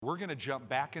we're going to jump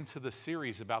back into the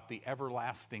series about the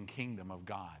everlasting kingdom of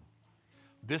God.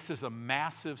 This is a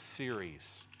massive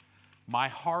series. My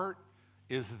heart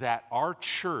is that our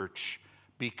church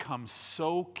becomes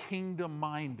so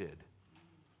kingdom-minded,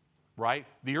 right?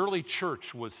 The early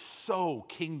church was so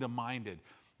kingdom-minded.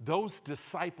 Those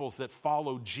disciples that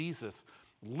followed Jesus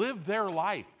lived their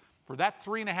life. For that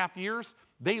 3.5 years,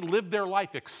 they lived their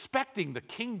life expecting the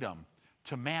kingdom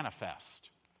to manifest.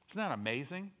 Isn't that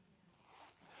amazing?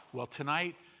 Well,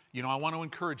 tonight, I want to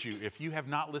encourage you, if you have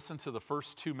not listened to the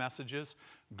first 2 messages,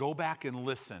 go back and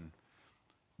listen.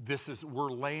 We're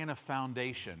laying a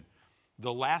foundation.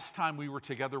 The last time we were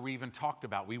together, we even talked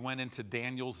about, we went into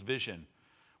Daniel's vision,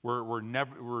 where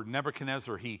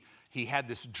Nebuchadnezzar, he had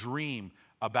this dream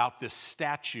about this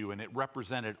statue, and it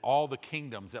represented all the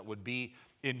kingdoms that would be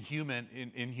in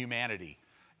humanity.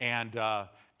 And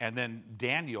then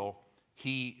Daniel,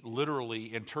 he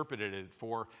literally interpreted it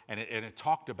and it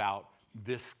talked about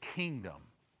this kingdom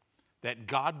that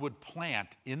God would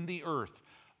plant in the earth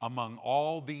among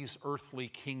all these earthly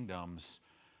kingdoms.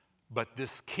 But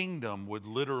this kingdom would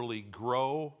literally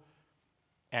grow,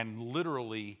 and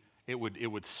literally it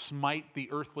would smite the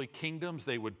earthly kingdoms.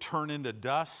 They would turn into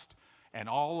dust. And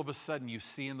all of a sudden you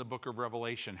see in the book of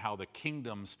Revelation how the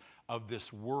kingdoms of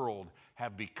this world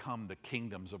have become the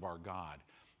kingdoms of our God.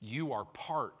 You are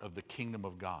part of the kingdom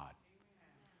of God.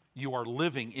 You are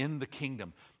living in the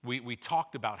kingdom. We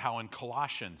talked about how in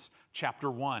Colossians chapter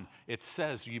 1, it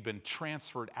says you've been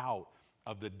transferred out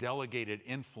of the delegated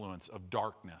influence of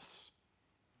darkness,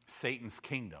 Satan's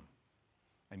kingdom,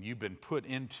 and you've been put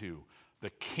into the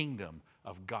kingdom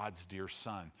of God's dear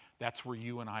Son. That's where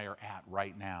you and I are at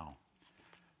right now.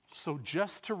 So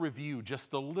just to review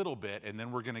just a little bit, and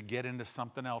then we're going to get into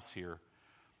something else here.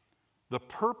 The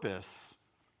purpose,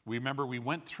 remember we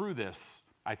went through this.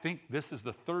 I think this is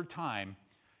the 3rd time,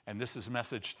 and this is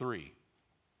message 3.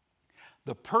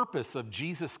 The purpose of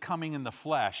Jesus coming in the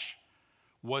flesh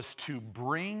was to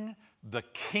bring the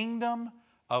kingdom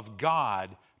of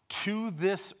God to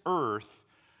this earth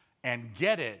and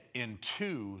get it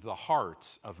into the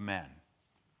hearts of men.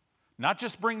 Not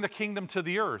just bring the kingdom to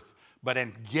the earth, but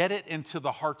and get it into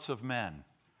the hearts of men.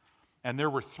 And there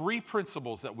were 3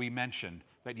 principles that we mentioned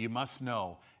that you must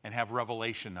know and have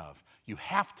revelation of. You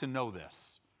have to know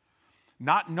this.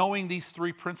 Not knowing these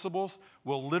 3 principles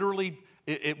will literally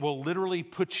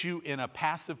put you in a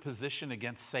passive position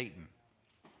against Satan.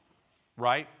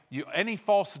 Right? Any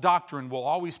false doctrine will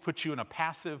always put you in a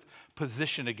passive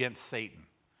position against Satan.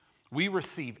 We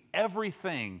receive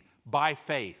everything by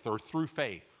faith or through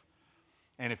faith.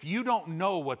 And if you don't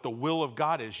know what the will of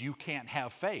God is, you can't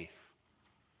have faith.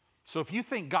 So if you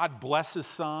think God blesses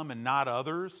some and not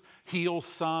others, heals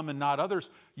some and not others,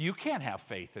 you can't have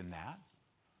faith in that.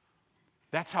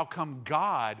 That's how come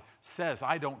God says,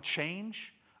 I don't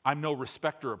change. I'm no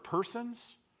respecter of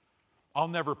persons. I'll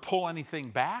never pull anything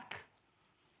back.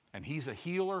 And He's a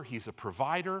healer, He's a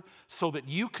provider, so that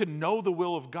you can know the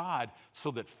will of God, so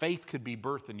that faith could be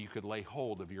birthed and you could lay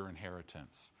hold of your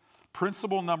inheritance.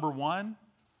 Principle number 1,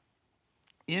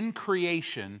 in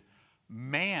creation,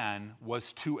 man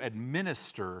was to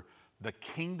administer the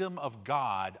kingdom of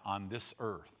God on this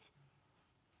earth.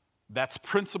 That's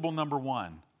principle number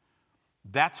 1.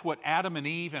 That's what Adam and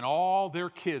Eve and all their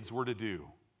kids were to do.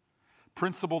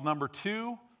 Principle number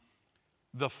 2,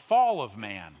 the fall of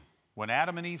man. When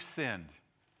Adam and Eve sinned,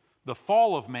 the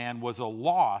fall of man was a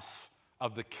loss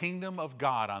of the kingdom of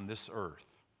God on this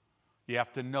earth. You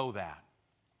have to know that.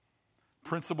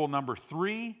 Principle number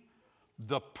 3,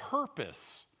 the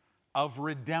purpose of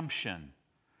redemption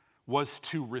was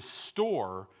to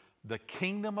restore the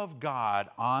kingdom of God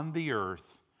on the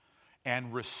earth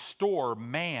and restore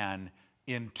man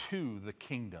into the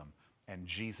kingdom. And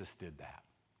Jesus did that.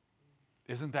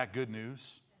 Isn't that good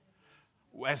news?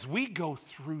 As we go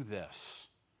through this,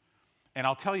 and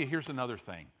I'll tell you, here's another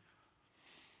thing.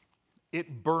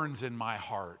 It burns in my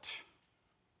heart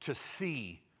to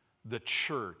see the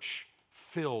church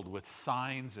filled with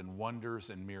signs and wonders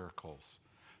and miracles.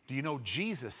 Do you know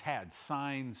Jesus had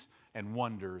signs and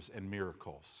wonders and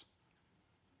miracles?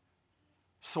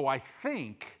 So I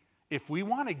think if we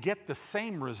want to get the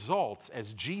same results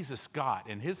as Jesus got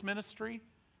in His ministry,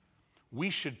 we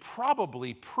should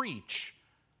probably preach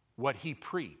what He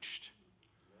preached.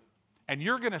 And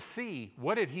you're going to see,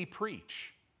 what did He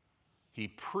preach? He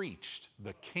preached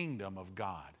the kingdom of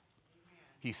God.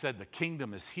 He said the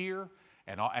kingdom is here,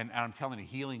 and I'm telling you,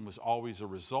 healing was always a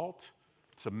result.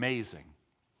 It's amazing.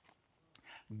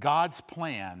 God's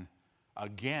plan,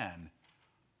 again,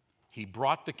 He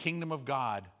brought the kingdom of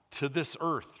God to this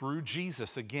earth through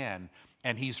Jesus again,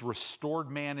 And he's restored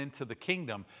man into the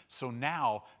kingdom. So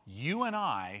now, you and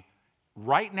I,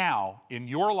 right now, in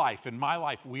your life, in my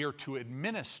life, we are to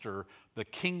administer the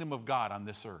kingdom of God on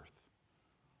this earth.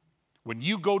 When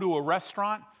you go to a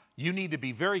restaurant, you need to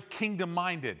be very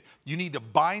kingdom-minded. You need to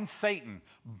bind Satan.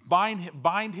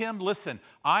 Bind him. Listen,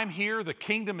 I'm here, the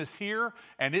kingdom is here,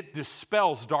 and it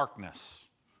dispels darkness.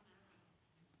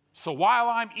 So while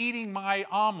I'm eating my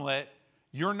omelet,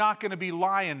 you're not going to be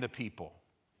lying to people.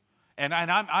 And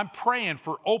I'm praying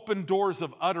for open doors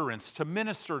of utterance to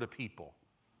minister to people,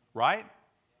 right?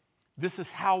 This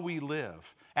is how we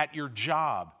live at your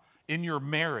job, in your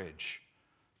marriage,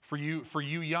 for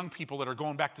you young people that are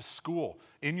going back to school,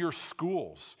 in your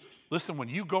schools. Listen, when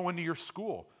you go into your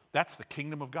school, that's the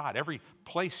kingdom of God, every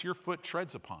place your foot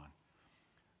treads upon.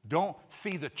 Don't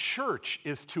see the church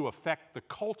is to affect the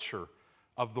culture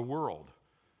of the world.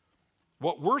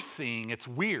 What we're seeing, it's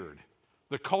weird.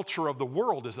 The culture of the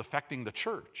world is affecting the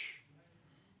church.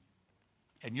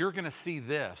 And you're going to see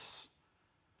this.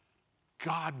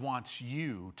 God wants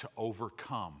you to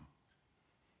overcome.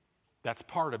 That's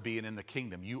part of being in the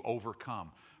kingdom. You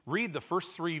overcome. Read the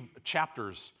first 3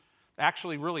 chapters.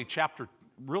 Actually, really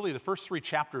the first 3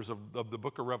 chapters of the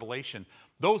book of Revelation.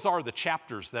 Those are the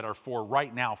chapters that are for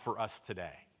right now for us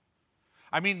today.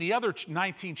 I mean, the other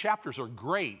 19 chapters are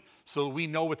great so we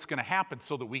know what's going to happen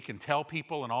so that we can tell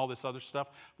people and all this other stuff.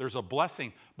 There's a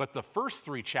blessing. But the first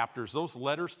 3 chapters, those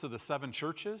letters to the 7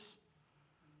 churches,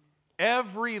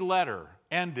 every letter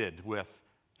ended with,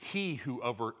 he who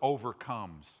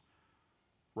overcomes,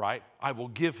 right? I will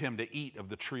give him to eat of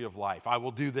the tree of life. I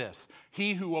will do this.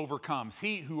 He who overcomes.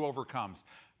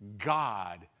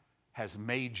 God has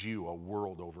made you a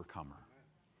world overcomer.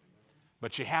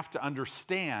 But you have to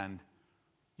understand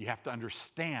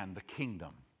the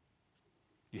kingdom.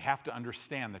 You have to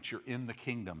understand that you're in the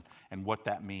kingdom and what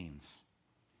that means.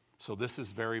 So this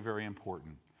is very, very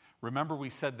important. Remember we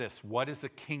said this, what is a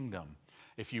kingdom?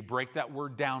 If you break that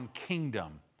word down,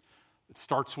 kingdom, it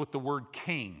starts with the word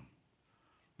king.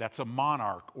 That's a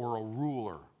monarch or a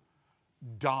ruler.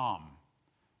 Dom,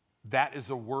 that is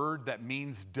a word that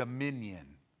means dominion.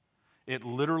 It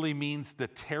literally means the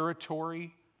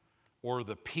territory or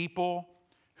the people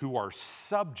who are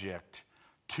subject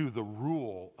to the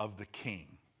rule of the king,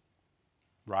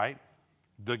 right?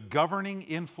 The governing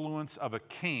influence of a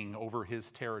king over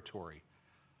his territory.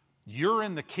 You're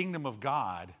in the kingdom of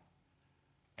God,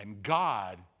 and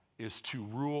God is to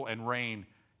rule and reign.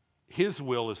 His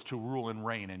will is to rule and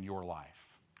reign in your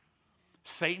life.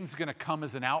 Satan's going to come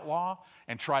as an outlaw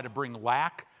and try to bring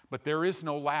lack, but there is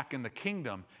no lack in the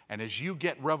kingdom, and as you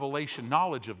get revelation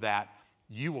knowledge of that,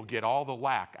 you will get all the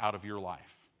lack out of your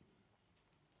life.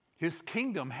 His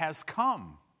kingdom has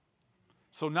come.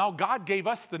 So now God gave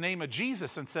us the name of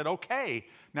Jesus and said, okay,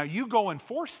 now you go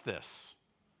enforce this.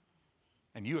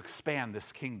 And you expand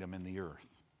this kingdom in the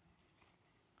earth.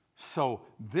 So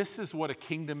this is what a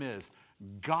kingdom is.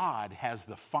 God has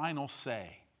the final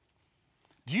say.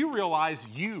 Do you realize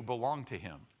you belong to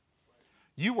him?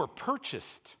 You were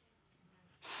purchased.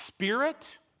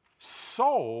 Spirit,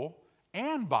 soul,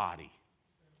 and body.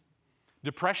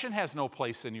 Depression has no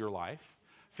place in your life.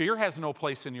 Fear has no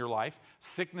place in your life.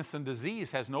 Sickness and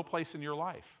disease has no place in your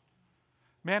life.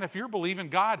 Man, if you're believing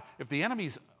God, if the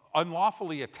enemy's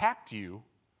unlawfully attacked you,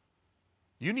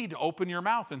 you need to open your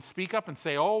mouth and speak up and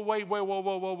say, oh, wait,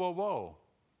 whoa.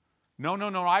 No,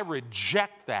 I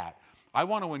reject that. I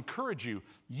want to encourage you.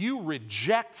 You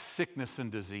reject sickness and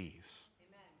disease.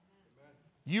 Amen.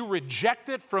 You reject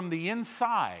it from the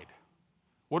inside.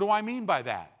 What do I mean by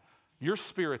that? Your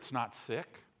spirit's not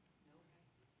sick.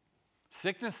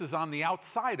 Sickness is on the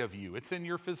outside of you. It's in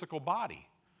your physical body.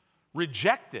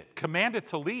 Reject it. Command it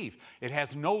to leave. It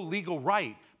has no legal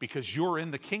right because you're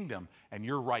in the kingdom and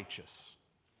you're righteous.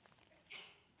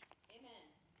 Amen.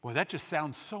 Boy, that just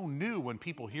sounds so new when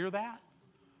people hear that.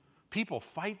 People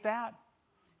fight that.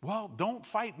 Well, don't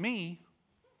fight me.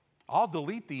 I'll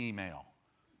delete the email.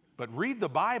 But read the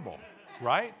Bible,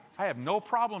 right? I have no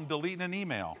problem deleting an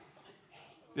email.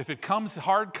 If it comes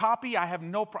hard copy, I have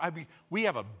no problem. We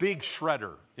have a big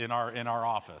shredder in our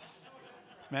office.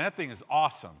 Man, that thing is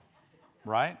awesome,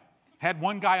 right? Had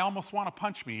one guy almost want to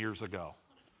punch me years ago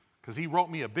because he wrote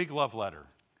me a big love letter.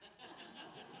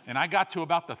 And I got to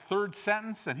about the 3rd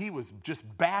sentence, and he was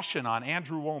just bashing on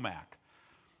Andrew Womack.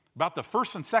 About the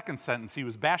 1st and 2nd sentence, he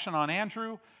was bashing on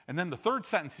Andrew, and then the 3rd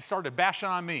sentence, he started bashing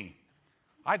on me.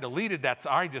 I deleted that.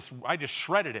 I just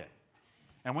shredded it.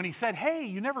 And when he said, hey,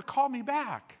 you never called me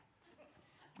back.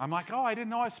 I'm like, oh, I didn't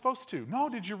know I was supposed to. No,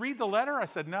 did you read the letter? I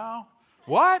said, no.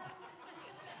 What?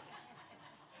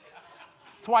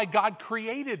 That's why God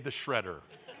created the shredder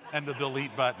and the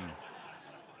delete button.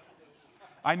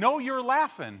 I know you're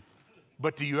laughing,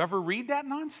 but do you ever read that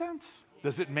nonsense?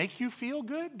 Does it make you feel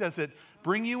good? Does it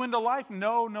bring you into life?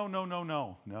 No,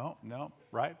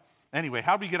 right? Anyway,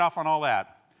 how do we get off on all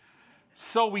that?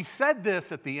 So we said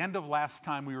this at the end of last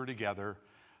time we were together,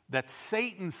 that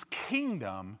Satan's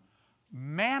kingdom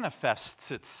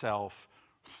manifests itself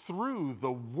through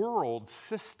the world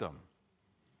system.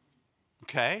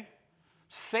 Okay?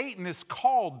 Satan is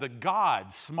called the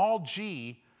God, small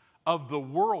g, of the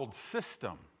world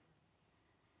system.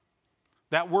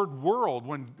 That word world,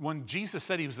 when Jesus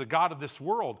said he was the God of this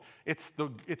world, it's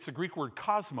the Greek word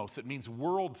cosmos. It means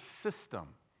world system.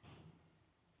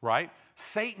 Right?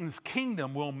 Satan's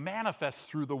kingdom will manifest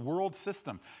through the world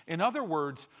system. In other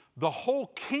words, the whole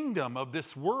kingdom of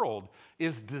this world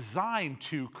is designed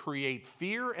to create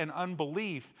fear and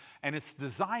unbelief, and it's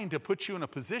designed to put you in a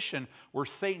position where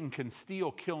Satan can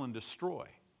steal, kill, and destroy.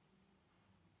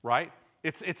 Right?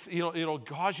 It'll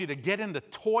cause you to get into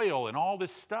toil and all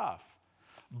this stuff.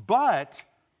 But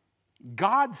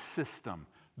God's system,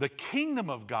 the kingdom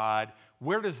of God,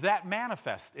 where does that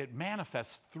manifest? It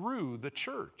manifests through the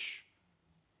church.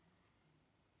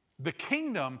 The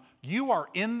kingdom, you are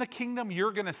in the kingdom.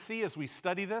 You're going to see as we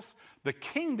study this, the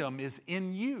kingdom is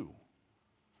in you.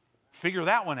 Figure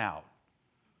that one out.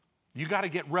 You got to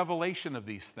get revelation of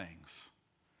these things.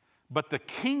 But the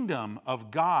kingdom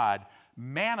of God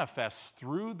manifests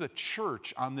through the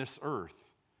church on this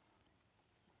earth.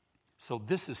 So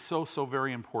this is so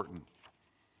very important.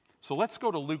 So let's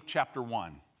go to Luke chapter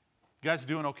 1. You guys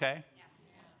doing okay? Yes.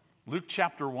 Luke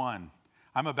chapter 1.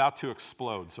 I'm about to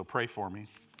explode, so pray for me.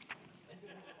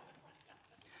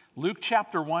 Luke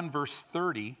chapter 1, verse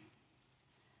 30.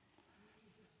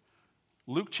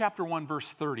 Luke chapter 1,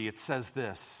 verse 30, it says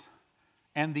this,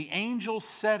 "And the angel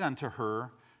said unto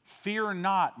her, Fear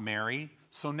not, Mary."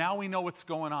 So now we know what's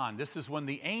going on. This is when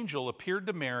the angel appeared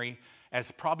to Mary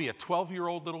as probably a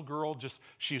 12-year-old little girl.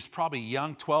 She was probably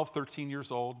young, 12, 13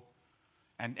 years old.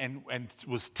 And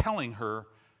was telling her,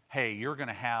 hey, you're going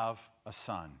to have a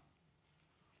son.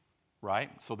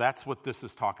 Right? So that's what this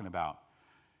is talking about.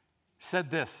 Said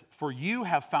this, "For you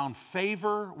have found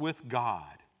favor with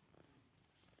God."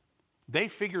 They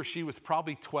figure she was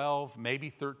probably 12, maybe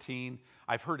 13.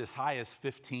 I've heard as high as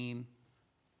 15.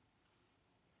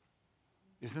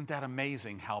 Isn't that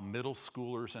amazing how middle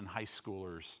schoolers and high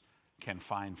schoolers can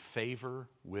find favor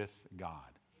with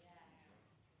God?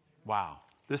 Wow.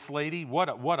 This lady, what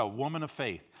a woman of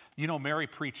faith. You know, Mary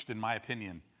preached, in my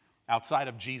opinion, outside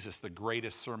of Jesus, the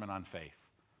greatest sermon on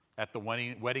faith at the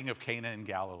wedding of Cana in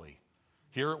Galilee.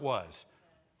 Here it was,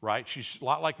 right? She's a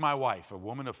lot like my wife, a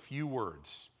woman of few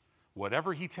words.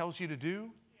 Whatever he tells you to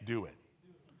do, do it.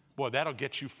 Boy, that'll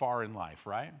get you far in life,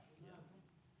 right?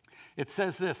 It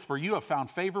says this, "For you have found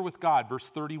favor with God," verse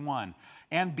 31,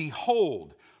 "and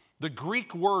behold," the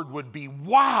Greek word would be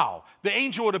wow. The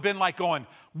angel would have been like going,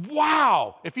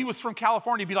 wow. If he was from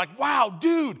California, he'd be like, wow,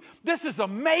 dude, this is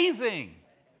amazing.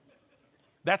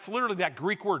 That's literally that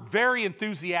Greek word, very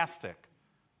enthusiastic.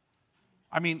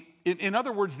 I mean, in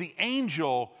other words, the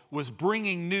angel was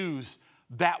bringing news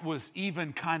that was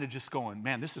even kind of just going,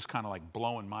 man, this is kind of like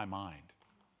blowing my mind.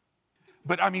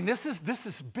 But I mean, this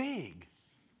is big.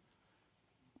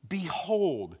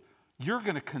 "Behold, you're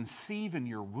going to conceive in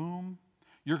your womb.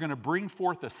 You're going to bring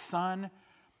forth a son,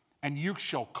 and you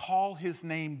shall call his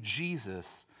name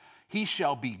Jesus. He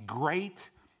shall be great,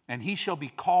 and he shall be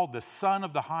called the Son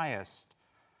of the Highest.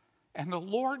 And the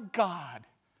Lord God,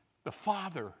 the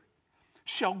Father,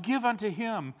 shall give unto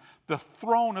him the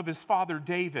throne of his father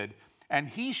David, and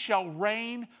he shall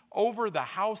reign over the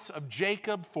house of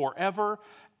Jacob forever,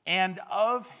 and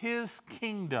of his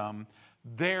kingdom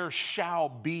there shall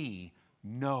be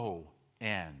no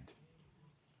end."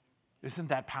 Isn't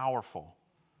that powerful?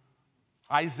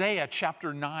 Isaiah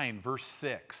chapter 9, verse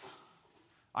 6.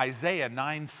 Isaiah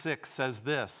 9:6 says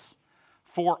this,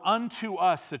 "For unto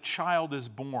us a child is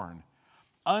born,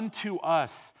 unto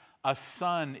us a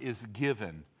son is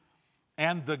given,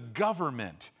 and the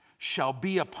government shall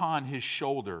be upon his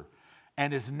shoulder,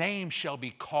 and his name shall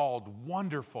be called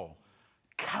Wonderful,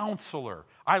 Counselor."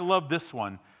 I love this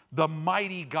one. "The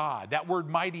Mighty God." That word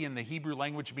mighty in the Hebrew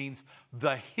language means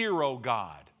the hero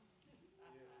God.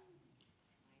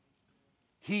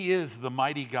 He is the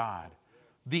mighty God,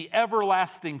 the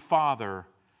everlasting Father,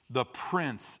 the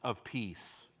Prince of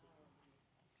Peace.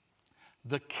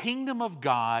 The kingdom of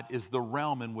God is the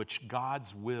realm in which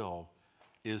God's will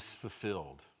is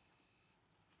fulfilled.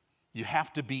 You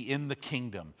have to be in the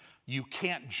kingdom. You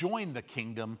can't join the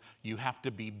kingdom. You have to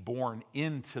be born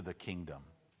into the kingdom.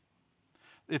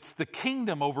 It's the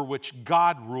kingdom over which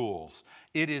God rules.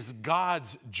 It is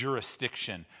God's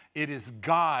jurisdiction. It is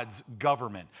God's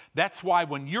government. That's why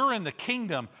when you're in the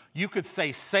kingdom, you could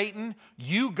say, Satan,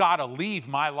 you got to leave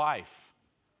my life.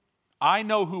 I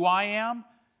know who I am,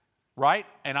 right?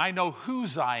 And I know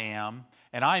whose I am,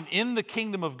 and I'm in the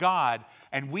kingdom of God,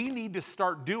 and we need to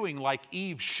start doing like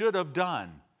Eve should have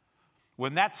done.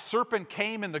 When that serpent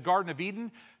came in the Garden of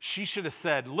Eden, she should have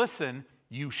said, listen,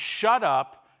 you shut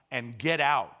up and get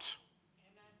out.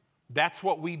 That's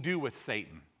what we do with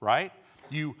Satan, right?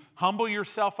 You humble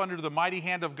yourself under the mighty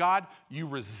hand of God. You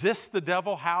resist the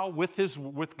devil. How?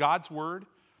 With God's word,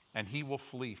 and he will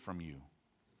flee from you.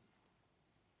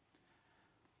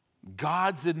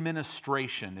 God's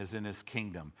administration is in his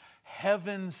kingdom.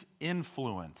 Heaven's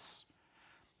influence.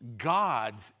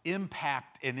 God's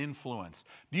impact and influence.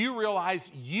 Do you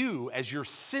realize you, as you're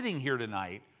sitting here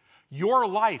tonight, your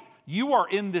life, you are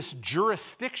in this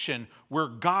jurisdiction where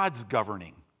God's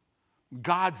governing,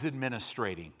 God's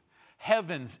administrating,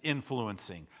 heaven's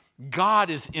influencing, God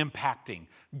is impacting,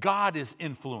 God is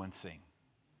influencing.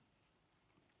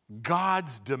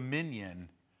 God's dominion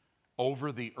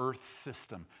over the earth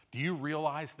system. Do you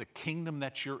realize the kingdom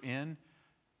that you're in?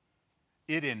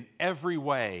 It in every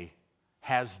way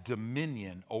has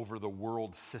dominion over the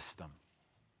world system.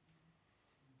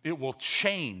 It will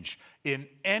change. In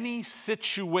any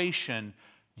situation,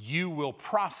 you will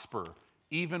prosper,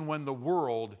 even when the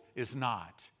world is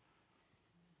not.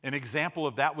 An example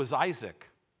of that was Isaac.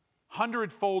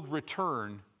 100-fold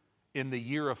return in the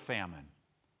year of famine.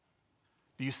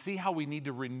 Do you see how we need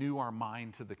to renew our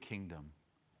mind to the kingdom?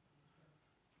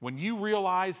 When you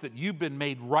realize that you've been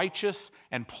made righteous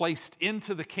and placed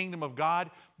into the kingdom of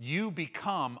God, you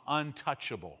become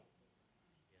untouchable.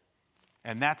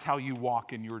 And that's how you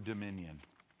walk in your dominion.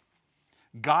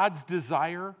 God's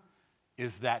desire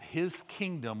is that his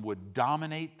kingdom would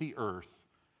dominate the earth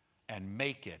and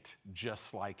make it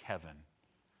just like heaven.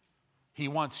 He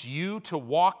wants you to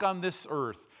walk on this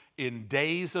earth in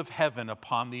days of heaven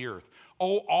upon the earth.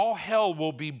 Oh, all hell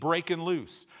will be breaking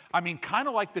loose. I mean, kind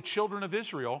of like the children of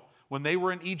Israel when they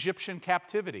were in Egyptian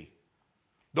captivity.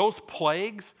 Those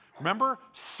plagues, remember,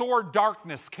 sore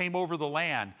darkness came over the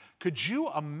land. Could you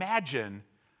imagine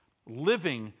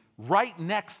living right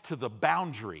next to the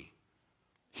boundary?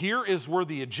 Here is where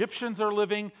the Egyptians are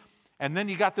living, and then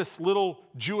you got this little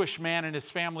Jewish man and his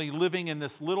family living in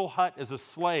this little hut as a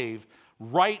slave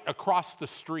right across the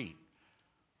street.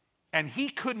 And he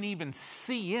couldn't even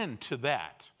see into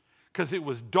that because it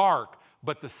was dark,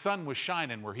 but the sun was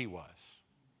shining where he was.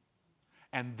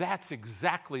 And that's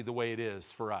exactly the way it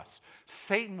is for us.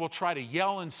 Satan will try to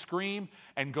yell and scream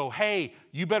and go, hey,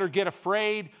 you better get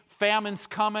afraid. Famine's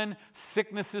coming,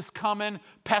 sickness is coming,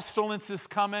 pestilence is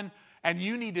coming. And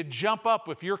you need to jump up.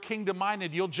 If you're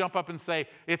kingdom-minded, you'll jump up and say,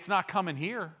 it's not coming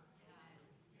here.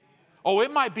 Oh,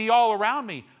 it might be all around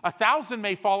me. 1,000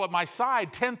 may fall at my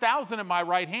side, 10,000 at my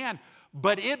right hand,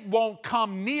 but it won't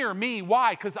come near me.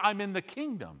 Why? Because I'm in the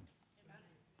kingdom.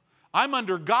 I'm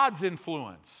under God's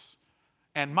influence.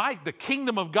 And the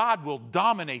kingdom of God will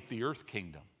dominate the earth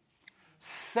kingdom.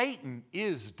 Satan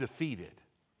is defeated.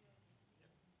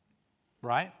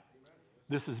 Right?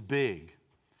 This is big.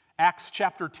 Acts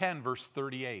chapter 10, verse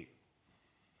 38.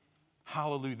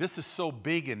 Hallelujah. This is so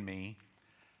big in me.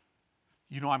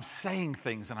 You know, I'm saying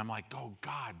things and I'm like, oh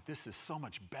God, this is so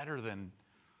much better than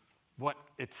what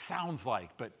it sounds like.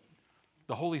 But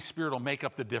the Holy Spirit will make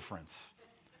up the difference.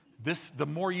 The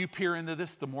more you peer into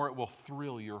this, the more it will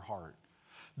thrill your heart.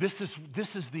 This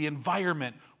is the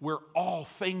environment where all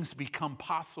things become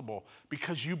possible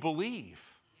because you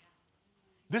believe.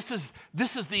 This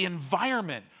is the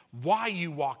environment why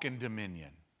you walk in dominion.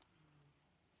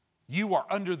 You are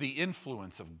under the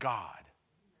influence of God.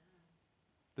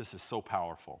 This is so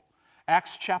powerful.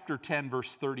 Acts chapter 10,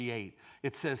 verse 38,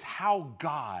 it says, how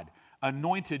God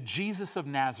anointed Jesus of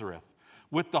Nazareth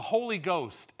with the Holy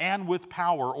Ghost and with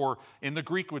power, or in the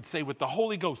Greek would say with the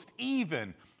Holy Ghost,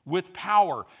 even with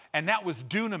power. And that was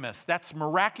dunamis. That's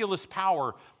miraculous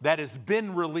power that has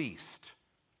been released.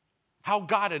 How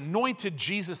God anointed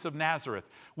Jesus of Nazareth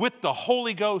with the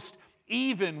Holy Ghost,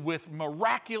 even with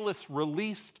miraculous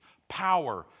released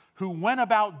power, who went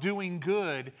about doing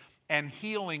good and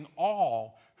healing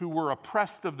all who were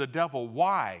oppressed of the devil.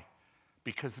 Why?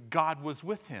 Because God was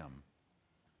with him.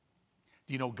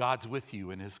 Do you know God's with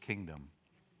you in his kingdom?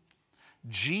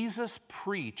 Jesus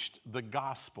preached the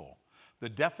gospel. The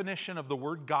definition of the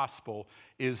word gospel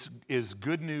is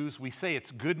good news. We say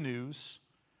it's good news.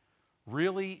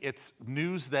 Really, it's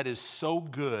news that is so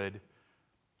good,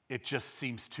 it just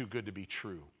seems too good to be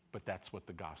true. But that's what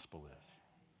the gospel is.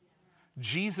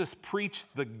 Jesus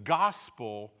preached the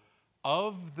gospel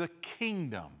of the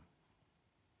kingdom.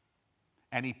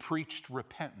 And he preached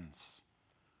repentance.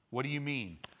 What do you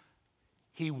mean?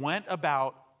 He went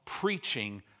about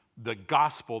preaching the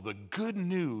gospel, the good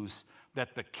news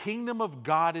that the kingdom of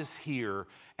God is here,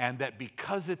 and that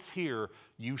because it's here,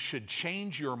 you should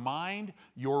change your mind,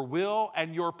 your will,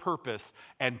 and your purpose,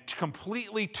 and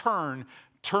completely turn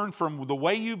from the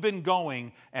way you've been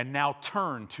going, and now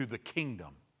turn to the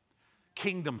kingdom.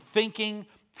 Kingdom thinking,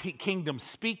 kingdom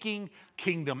speaking,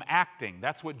 kingdom acting.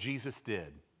 That's what Jesus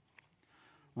did.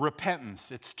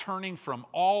 Repentance, it's turning from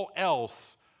all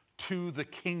else to the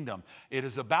kingdom. It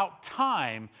is about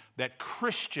time that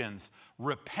Christians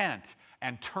repent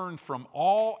and turn from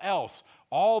all else,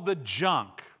 all the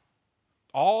junk,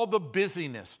 all the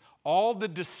busyness, all the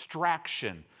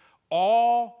distraction,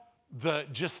 all the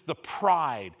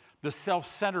pride, the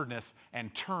self-centeredness,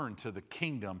 and turn to the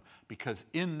kingdom, because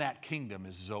in that kingdom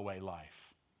is Zoe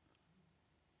life.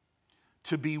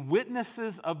 To be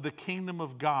witnesses of the kingdom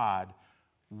of God,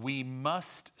 we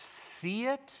must see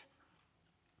it.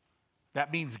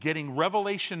 That means getting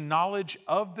revelation knowledge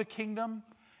of the kingdom,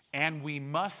 and we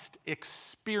must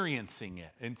experience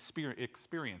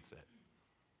it.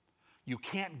 You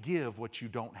can't give what you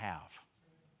don't have.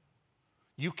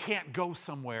 You can't go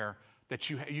somewhere that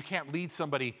you can't lead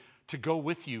somebody to go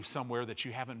with you somewhere that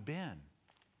you haven't been.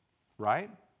 Right?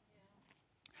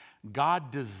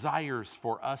 God desires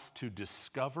for us to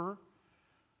discover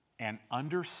and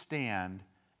understand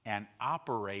and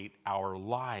operate our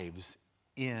lives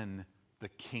in the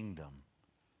kingdom.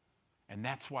 And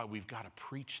that's why we've got to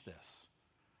preach this.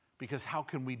 Because how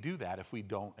can we do that if we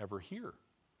don't ever hear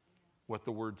what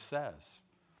the word says?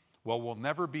 Well, we'll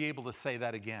never be able to say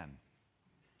that again,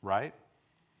 right?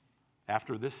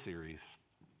 After this series.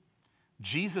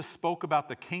 Jesus spoke about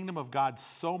the kingdom of God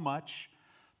so much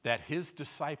that his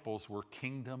disciples were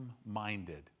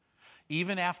kingdom-minded.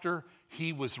 Even after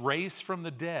he was raised from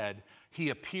the dead, he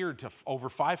appeared to over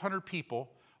 500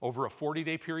 people over a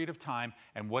 40-day period of time.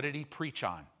 And what did he preach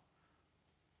on?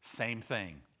 Same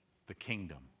thing, the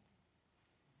kingdom.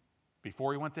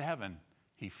 Before he went to heaven,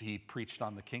 he preached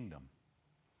on the kingdom.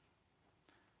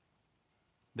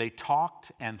 They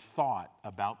talked and thought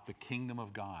about the kingdom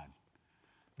of God.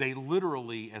 They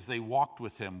literally, as they walked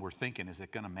with him, were thinking, is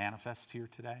it going to manifest here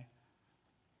today?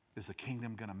 Is the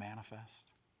kingdom going to manifest?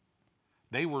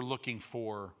 They were looking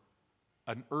for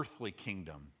an earthly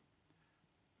kingdom,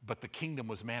 but the kingdom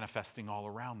was manifesting all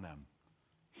around them.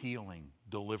 Healing,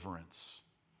 deliverance,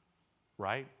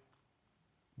 right?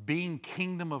 Being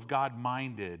kingdom of God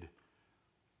minded,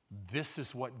 this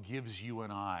is what gives you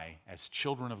and I, as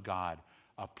children of God,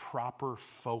 a proper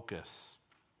focus.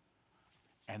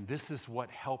 And this is what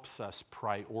helps us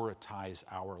prioritize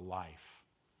our life.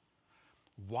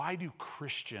 Why do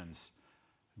Christians,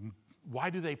 why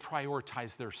do they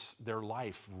prioritize their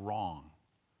life wrong?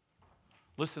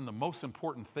 Listen, the most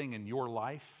important thing in your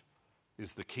life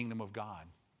is the kingdom of God.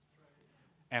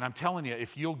 And I'm telling you,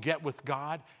 if you'll get with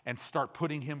God and start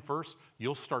putting him first,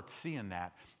 you'll start seeing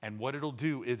that. And what it'll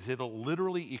do is it'll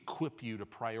literally equip you to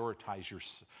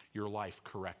prioritize your life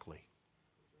correctly.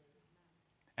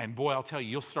 And boy, I'll tell you,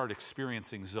 you'll start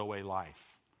experiencing Zoe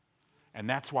life. And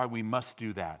that's why we must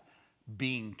do that.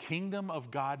 Being kingdom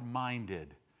of God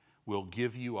minded will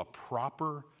give you a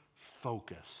proper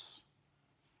focus.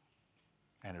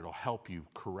 And it'll help you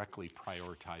correctly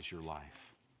prioritize your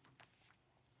life.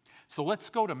 So let's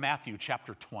go to Matthew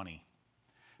chapter 20.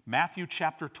 Matthew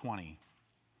chapter 20.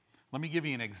 Let me give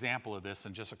you an example of this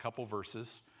in just a couple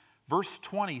verses. Verse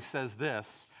 20 says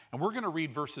this, and we're going to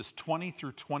read verses 20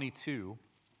 through 22.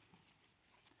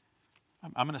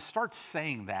 I'm going to start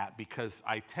saying that because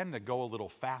I tend to go a little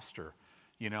faster,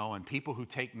 and people who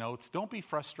take notes, don't be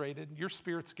frustrated. Your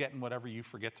spirit's getting whatever you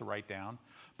forget to write down.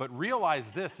 But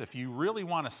realize this, if you really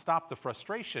want to stop the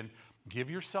frustration, give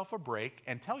yourself a break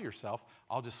and tell yourself,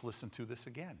 I'll just listen to this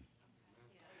again.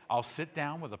 I'll sit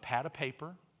down with a pad of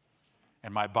paper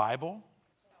and my Bible.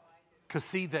 Because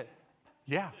see that,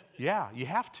 yeah, you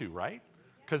have to, right?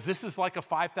 Because this is like a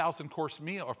 5,000 course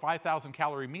meal or 5,000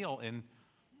 calorie meal in,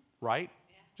 right?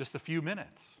 Just a few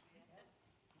minutes.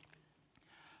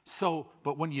 So,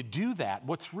 but when you do that,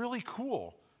 what's really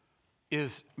cool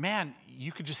is, man,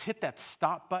 you could just hit that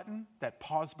stop button, that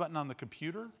pause button on the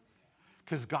computer,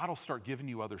 because God will start giving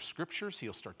you other scriptures.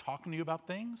 He'll start talking to you about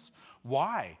things.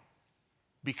 Why?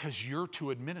 Because you're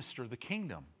to administer the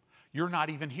kingdom. You're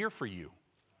not even here for you.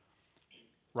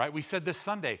 Right? We said this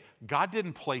Sunday, God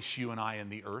didn't place you and I in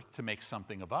the earth to make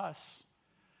something of us.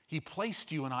 He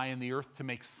placed you and I in the earth to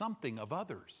make something of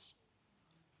others.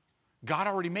 God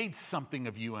already made something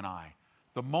of you and I.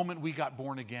 The moment we got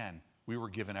born again, we were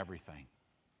given everything.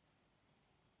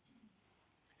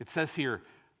 It says here,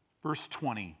 verse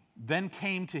 20, then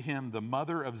came to him the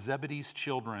mother of Zebedee's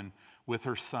children with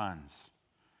her sons,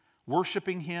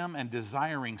 worshiping him and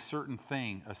desiring a certain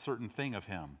thing of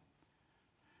him.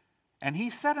 And he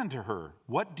said unto her,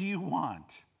 what do you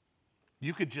want?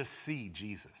 You could just see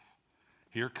Jesus.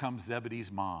 Here comes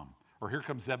Zebedee's mom, or here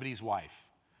comes Zebedee's wife,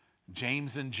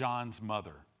 James and John's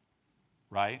mother,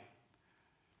 right?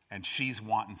 And she's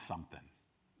wanting something.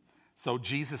 So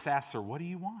Jesus asks her, what do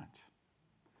you want?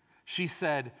 She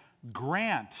said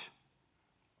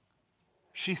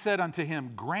unto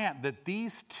him, grant that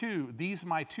these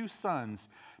my two sons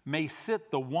may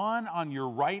sit the one on your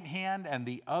right hand and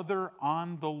the other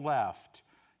on the left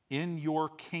in your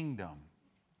kingdom.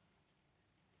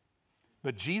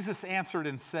 But Jesus answered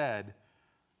and said,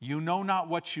 you know not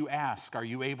what you ask. Are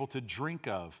you able to drink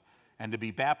of and to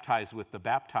be baptized with the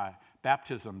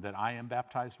baptism that I am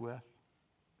baptized with?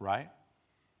 Right?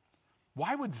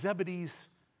 Why would Zebedee's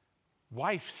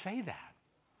wife say that?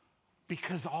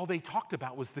 Because all they talked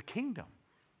about was the kingdom.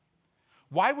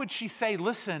 Why would she say,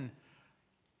 listen,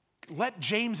 let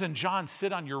James and John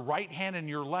sit on your right hand and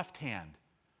your left hand?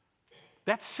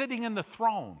 That's sitting in the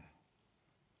throne.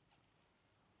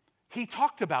 He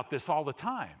talked about this all the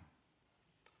time.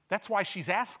 That's why she's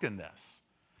asking this.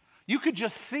 You could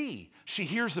just see, she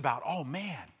hears about, oh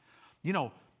man,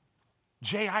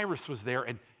 Jairus was there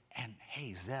and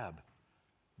hey, Zeb,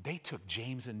 they took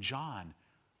James and John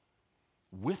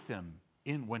with them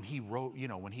in when he wrote,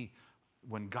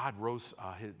 when God rose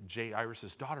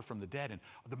Jairus' daughter from the dead and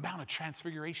the Mount of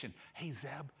Transfiguration. Hey,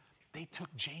 Zeb, they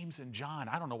took James and John.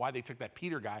 I don't know why they took that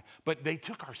Peter guy, but they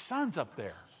took our sons up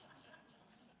there.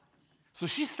 So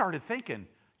she started thinking,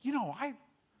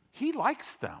 he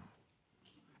likes them.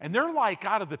 And they're like,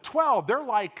 out of the 12, they're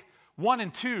like 1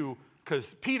 and 2,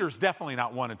 because Peter's definitely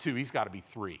not 1 and 2. He's got to be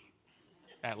 3,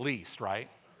 at least, right?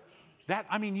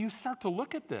 You start to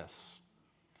look at this.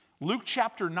 Luke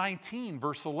chapter 19,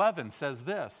 verse 11 says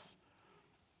this.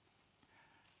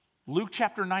 Luke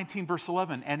chapter 19, verse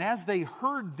 11, and as they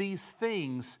heard these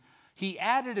things, he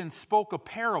added and spoke a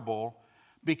parable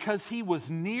because he was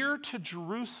near to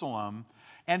Jerusalem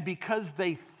and because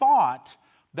they thought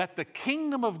that the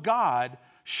kingdom of God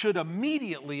should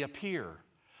immediately appear.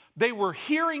 They were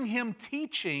hearing him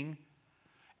teaching,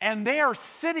 and they are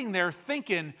sitting there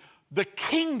thinking the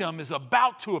kingdom is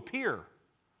about to appear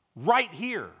right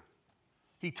here.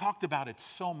 He talked about it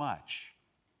so much.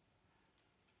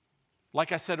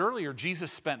 Like I said earlier,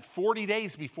 Jesus spent 40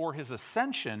 days before his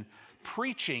ascension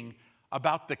preaching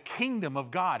about the kingdom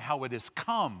of God, how it has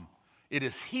come, it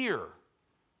is here.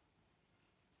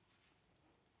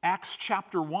 Acts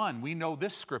chapter 1, we know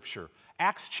this scripture.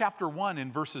 Acts chapter 1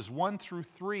 in verses 1 through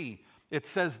 3, it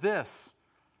says this,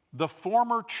 the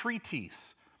former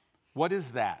treatise. What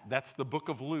is that? That's the book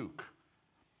of Luke.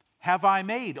 Have I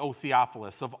made, O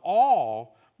Theophilus, of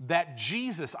all that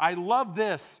Jesus, I love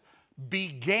this,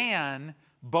 began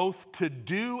both to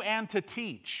do and to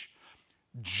teach.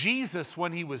 Jesus,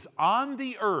 when he was on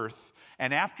the earth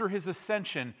and after his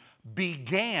ascension,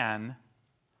 began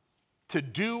to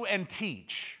do and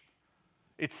teach.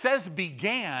 It says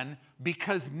began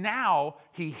because now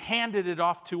he handed it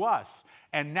off to us,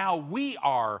 and now we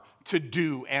are to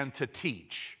do and to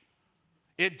teach.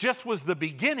 It just was the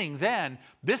beginning then.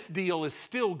 This deal is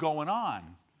still going on.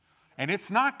 And it's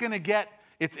not going to get,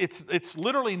 it's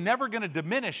literally never going to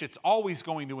diminish. It's always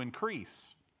going to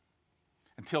increase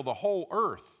until the whole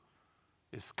earth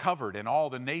is covered and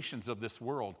all the nations of this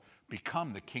world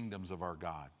become the kingdoms of our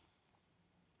God.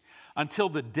 Until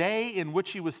the day in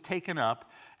which he was taken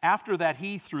up, after that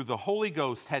he, through the Holy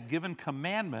Ghost, had given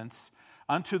commandments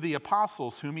unto the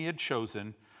apostles whom he had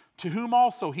chosen, to whom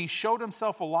also he showed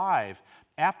himself alive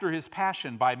after his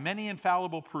passion by many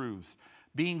infallible proofs,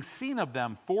 being seen of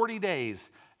them 40 days,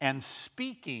 and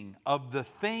speaking of the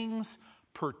things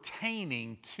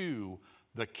pertaining to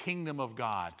the kingdom of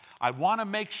God. I want to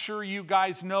make sure you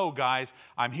guys know, guys,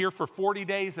 I'm here for 40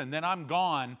 days and then I'm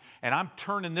gone and I'm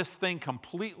turning this thing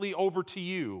completely over to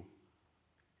you.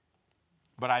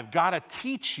 But I've got to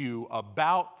teach you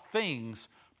about things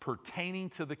pertaining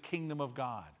to the kingdom of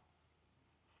God.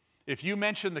 If you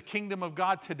mention the kingdom of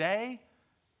God today,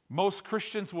 most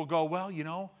Christians will go, well,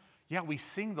 yeah, we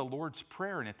sing the Lord's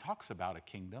Prayer and it talks about a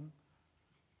kingdom.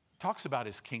 It talks about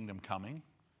his kingdom coming.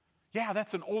 Yeah,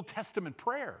 that's an Old Testament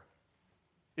prayer.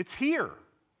 It's here.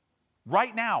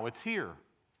 Right now, it's here.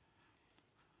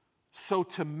 So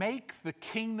to make the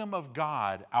kingdom of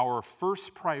God our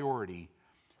first priority,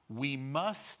 we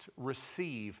must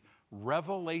receive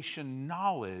revelation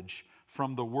knowledge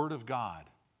from the Word of God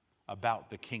about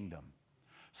the kingdom.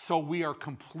 So we are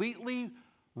completely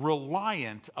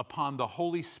reliant upon the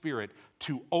Holy Spirit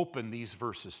to open these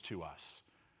verses to us.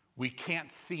 We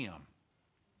can't see them.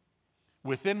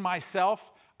 Within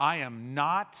myself, I am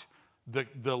not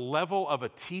the level of a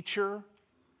teacher.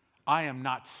 I am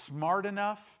not smart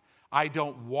enough. I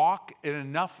don't walk in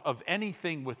enough of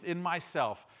anything within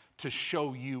myself to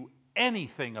show you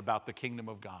anything about the kingdom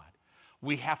of God.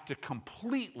 We have to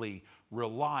completely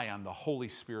rely on the Holy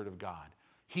Spirit of God.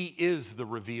 He is the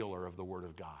revealer of the Word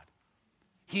of God.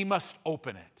 He must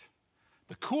open it.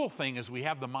 The cool thing is we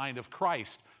have the mind of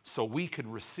Christ so we can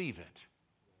receive it.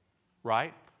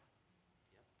 Right?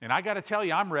 And I got to tell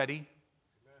you, I'm ready.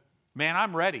 Man,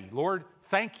 I'm ready. Lord,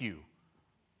 thank you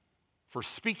for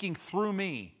speaking through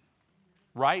me,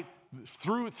 right?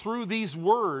 Through these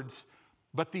words,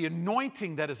 but the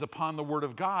anointing that is upon the Word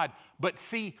of God. But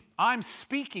see, I'm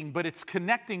speaking, but it's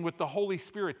connecting with the Holy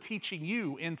Spirit teaching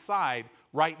you inside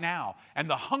right now. And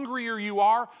the hungrier you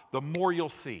are, the more you'll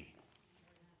see.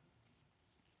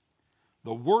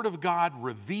 The Word of God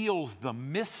reveals the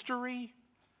mystery,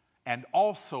 and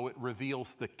also it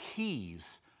reveals the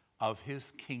keys of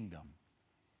His kingdom.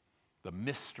 The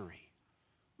mystery,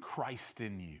 Christ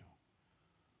in you,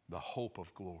 the hope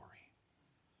of glory.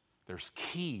 There's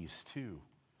keys too.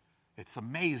 It's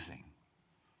amazing.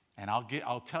 And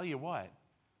I'll tell you what,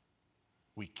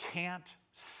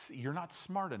 you're not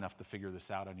smart enough to figure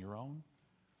this out on your own.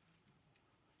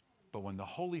 But when the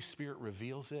Holy Spirit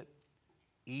reveals it,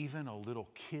 even a little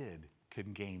kid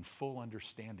can gain full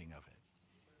understanding of it.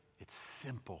 It's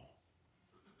simple.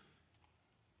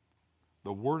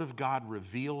 The Word of God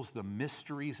reveals the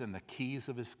mysteries and the keys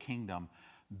of His kingdom.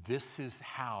 This is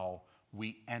how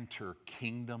we enter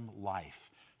kingdom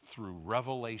life, through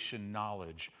revelation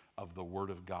knowledge of the Word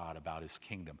of God about His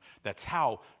kingdom. That's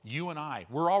how you and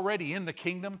we're already in the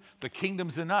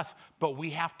kingdom's in us, but we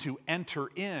have to enter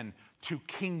in to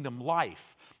kingdom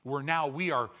life, where now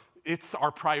it's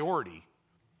our priority.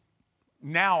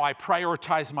 Now I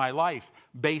prioritize my life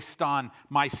based on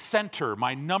my center.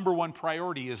 My number one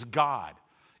priority is God,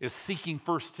 is seeking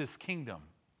first His kingdom.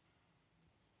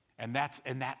 And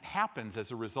that happens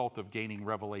as a result of gaining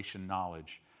revelation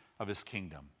knowledge of His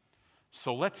kingdom.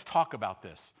 So let's talk about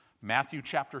this. Matthew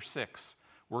chapter 6.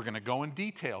 We're going to go in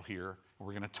detail here.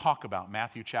 We're going to talk about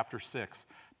Matthew chapter 6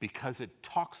 because it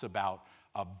talks about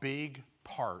a big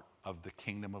part of the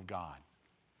kingdom of God.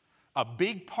 A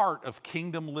big part of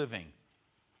kingdom living.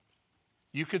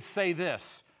 You could say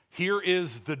this, here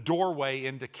is the doorway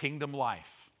into kingdom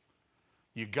life.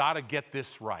 You got to get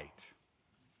this right.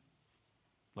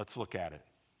 Let's look at it.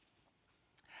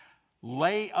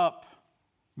 Lay up,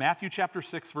 Matthew chapter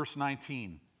 6, verse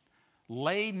 19.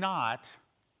 Lay not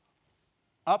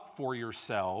up for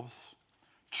yourselves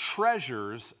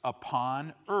treasures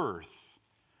upon earth,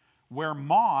 where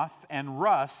moth and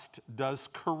rust does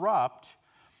corrupt,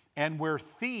 and where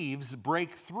thieves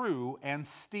break through and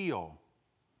steal.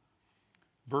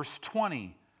 Verse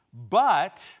 20,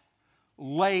 but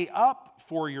lay up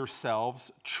for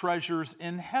yourselves treasures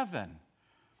in heaven,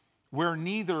 where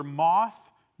neither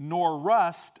moth nor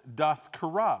rust doth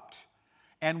corrupt,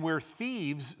 and where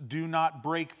thieves do not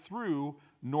break through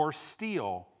nor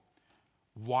steal.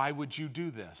 Why would you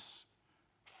do this?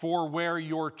 For where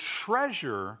your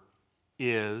treasure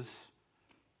is,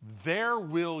 there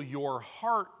will your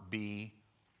heart be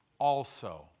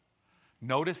also.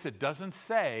 Notice it doesn't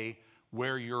say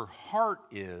where your heart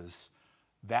is,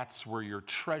 that's where your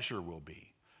treasure will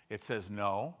be. It says,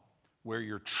 no, where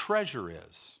your treasure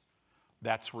is,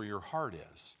 that's where your heart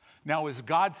is. Now, is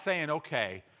God saying,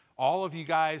 okay, all of you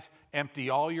guys empty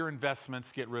all your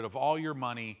investments, get rid of all your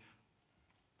money?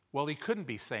 Well, He couldn't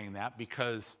be saying that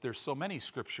because there's so many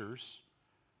scriptures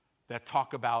that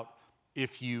talk about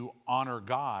if you honor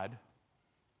God,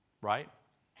 right?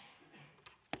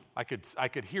 I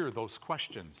could hear those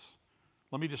questions.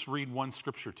 Let me just read one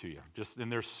scripture to you.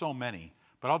 And there's so many,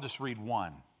 but I'll just read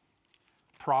one.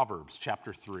 Proverbs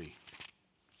chapter 3.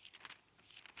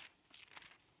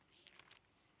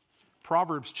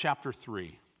 Proverbs chapter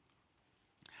 3.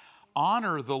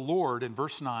 Honor the Lord, in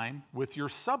verse 9, with your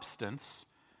substance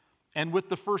and with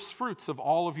the first fruits of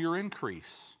all of your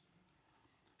increase.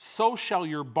 So shall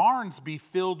your barns be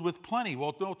filled with plenty.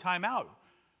 Well, no, time out.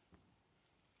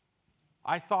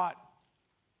 I thought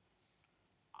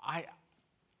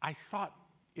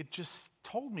it just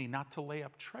told me not to lay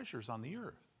up treasures on the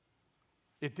earth.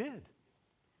 It did.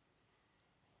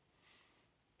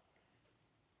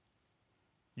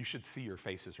 You should see your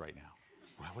faces right now.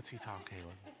 Well, what's he talking? Okay,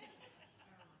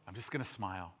 I'm just going to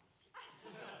smile.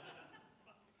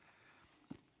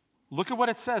 Look at what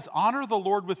it says. Honor the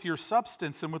Lord with your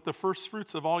substance and with the first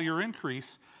fruits of all your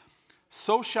increase.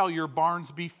 So shall your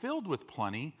barns be filled with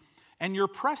plenty, and your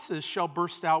presses shall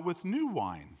burst out with new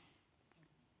wine.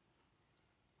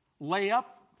 Lay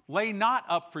not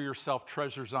up for yourself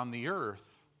treasures on the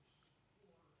earth.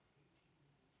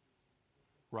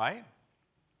 Right?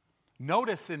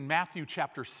 Notice in Matthew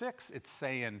chapter 6, it's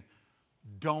saying,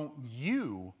 don't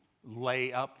you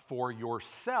lay up for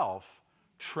yourself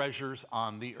treasures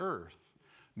on the earth.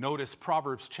 Notice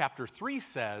Proverbs chapter 3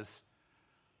 says,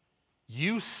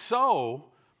 you sow,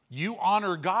 you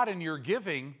honor God in your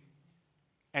giving,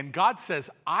 and God says,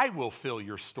 I will fill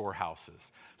your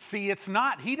storehouses. See, it's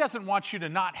not, He doesn't want you to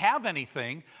not have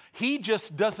anything. He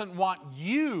just doesn't want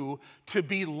you to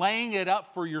be laying it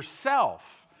up for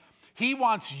yourself. He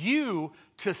wants you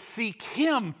to seek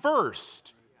Him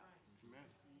first.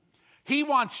 He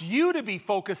wants you to be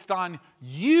focused on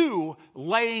you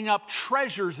laying up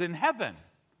treasures in heaven.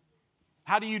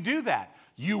 How do you do that?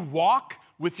 You walk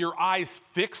with your eyes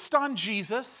fixed on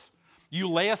Jesus. You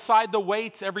lay aside the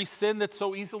weights, every sin that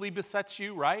so easily besets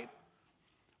you, right?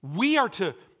 We are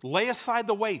to lay aside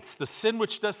the weights, the sin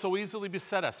which does so easily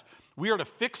beset us. We are to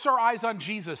fix our eyes on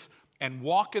Jesus and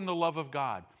walk in the love of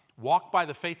God. Walk by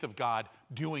the faith of God,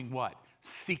 doing what?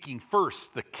 Seeking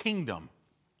first the kingdom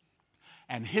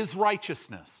and His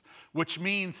righteousness, which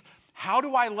means, how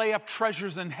do I lay up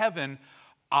treasures in heaven?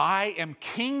 I am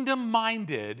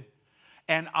kingdom-minded,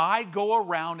 and I go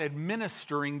around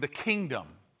administering the kingdom.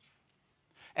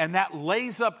 And that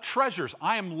lays up treasures.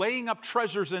 I am laying up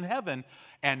treasures in heaven,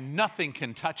 and nothing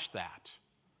can touch that.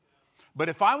 But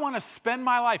if I want to spend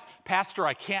my life, Pastor,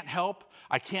 I can't help,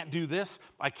 I can't do this,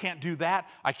 I can't do that,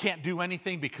 I can't do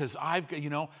anything because I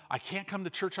can't come to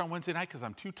church on Wednesday night because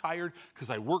I'm too tired, because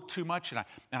I work too much, and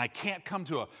I can't come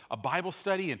to a Bible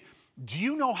study. And do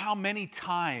you know how many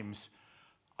times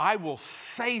I will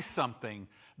say something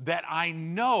that I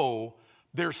know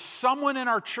there's someone in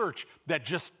our church that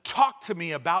just talked to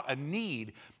me about a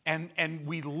need, and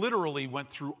we literally went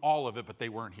through all of it, but they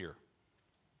weren't here.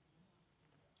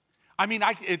 I mean,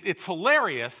 it's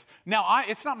hilarious. Now,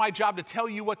 it's not my job to tell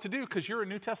you what to do because you're a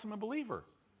New Testament believer.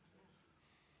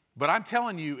 But I'm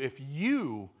telling you, if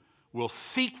you will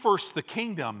seek first the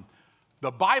kingdom, the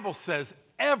Bible says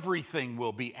everything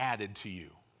will be added to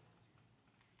you.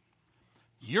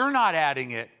 You're not adding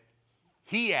it,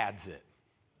 He adds it.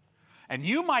 And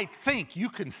you might think you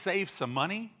can save some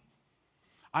money.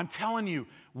 I'm telling you,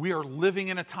 we are living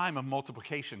in a time of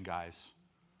multiplication, guys.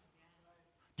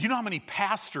 Do you know how many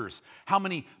pastors,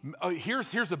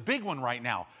 here's a big one right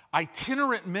now,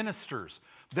 itinerant ministers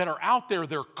that are out there,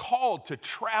 they're called to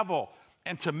travel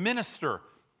and to minister,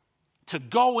 to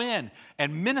go in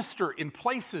and minister in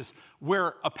places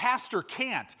where a pastor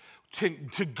can't,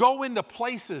 to go into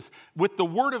places with the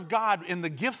Word of God and the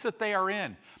gifts that they are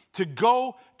in, to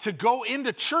go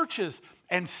into churches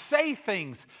and say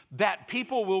things that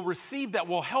people will receive that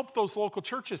will help those local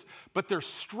churches, but they're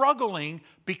struggling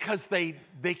because they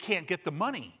can't get the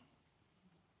money.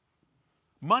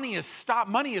 Money is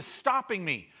stopping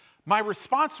me. My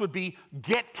response would be,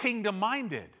 get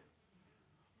kingdom-minded.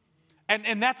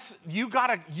 And that's, you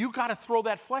gotta throw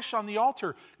that flesh on the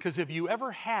altar, because if you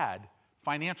ever had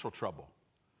financial trouble,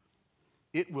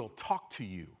 it will talk to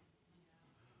you.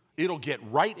 It'll get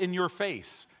right in your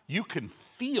face. You can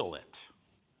feel it.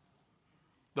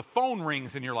 The phone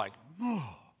rings and you're like,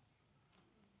 oh,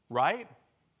 right?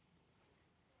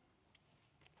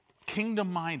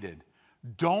 Kingdom-minded.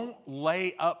 Don't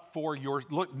lay up for your,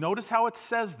 look, notice how it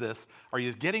says this. Are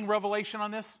you getting revelation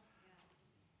on this?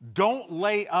 Don't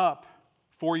lay up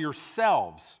for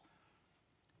yourselves.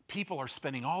 People are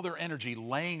spending all their energy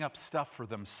laying up stuff for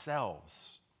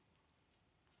themselves.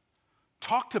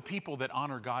 Talk to people that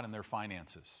honor God in their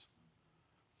finances.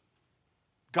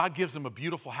 God gives them a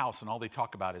beautiful house, and all they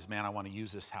talk about is, man, I want to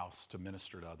use this house to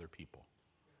minister to other people.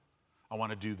 I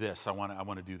want to do this. I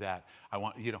want to do that.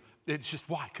 It's just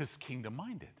why? Because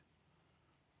kingdom-minded.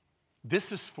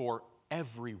 This is for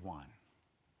everyone.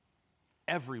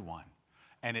 Everyone.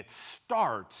 And it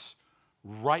starts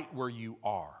right where you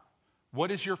are.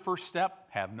 What is your first step?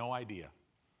 Have no idea.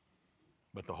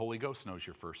 But the Holy Ghost knows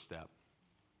your first step.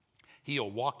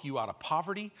 He'll walk you out of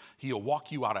poverty. He'll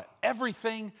walk you out of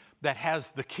everything that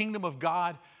has the kingdom of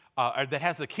God, that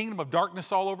has the kingdom of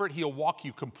darkness all over it. He'll walk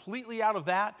you completely out of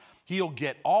that. He'll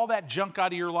get all that junk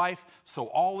out of your life, so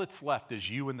all that's left is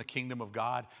you in the kingdom of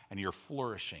God, and you're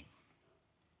flourishing.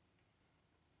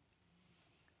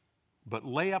 But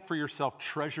lay up for yourself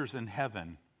treasures in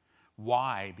heaven.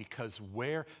 Why? Because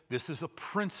this is a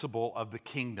principle of the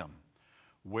kingdom.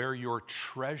 Where your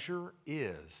treasure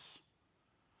is,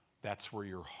 that's where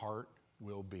your heart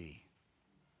will be.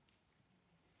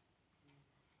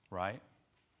 Right?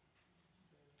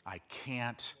 I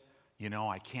can't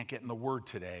get in the Word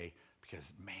today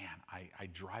because, man, I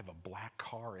drive a black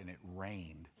car and it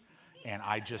rained. And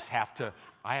I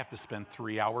have to spend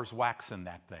 3 hours waxing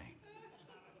that thing.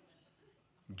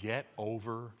 Get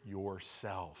over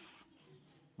yourself.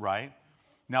 Right?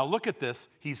 Now look at this.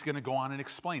 He's going to go on and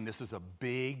explain. This is a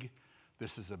big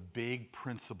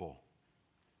principle.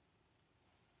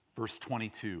 Verse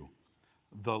 22.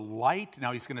 The light,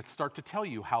 now he's going to start to tell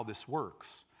you how this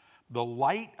works. The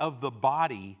light of the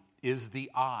body is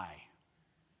the eye.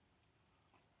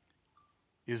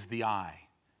 Is the eye.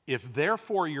 If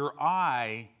therefore your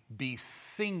eye be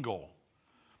single,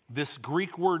 this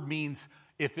Greek word means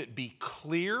if it be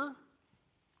clear,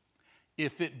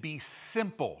 if it be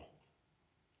simple.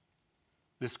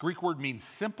 This Greek word means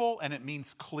simple and it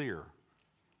means clear.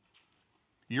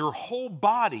 Your whole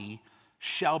body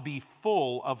shall be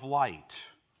full of light.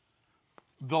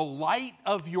 The light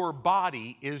of your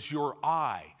body is your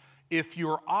eye. If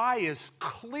your eye is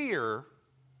clear,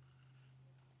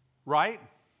 right?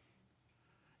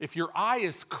 If your eye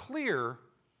is clear,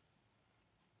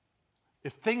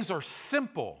 if things are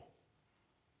simple,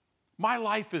 my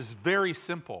life is very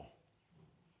simple.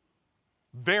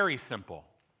 Very simple.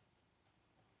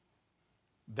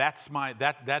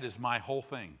 That is my whole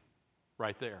thing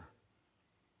right there.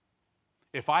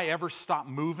 If I ever stop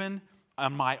moving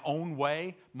on my own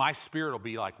way, my spirit will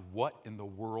be like, what in the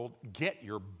world? Get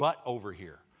your butt over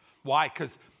here. Why?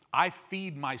 Because I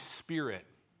feed my spirit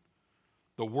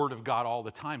the Word of God all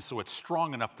the time, so it's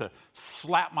strong enough to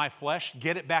slap my flesh,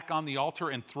 get it back on the altar,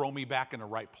 and throw me back in the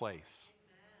right place.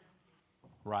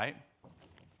 Right?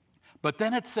 But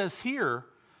then it says here,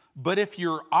 but if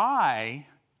your eye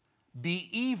be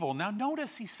evil. Now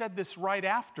notice he said this right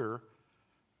after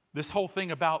this whole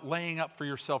thing about laying up for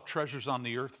yourself treasures on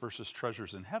the earth versus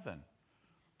treasures in heaven.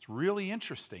 It's really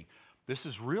interesting. This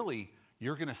is really,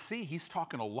 you're going to see, he's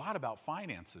talking a lot about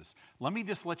finances. Let me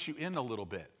just let you in a little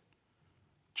bit.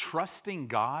 Trusting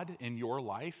God in your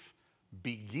life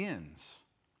begins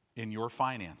in your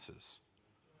finances.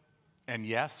 And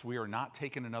yes, we are not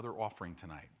taking another offering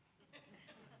tonight.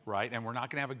 Right? And we're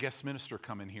not going to have a guest minister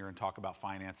come in here and talk about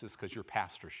finances because your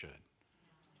pastor should.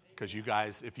 Because you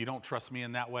guys, if you don't trust me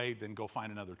in that way, then go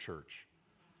find another church.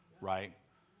 Right?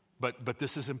 But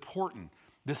this is important.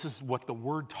 This is what the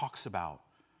Word talks about.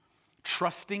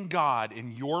 Trusting God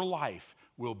in your life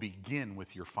will begin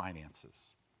with your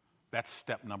finances. That's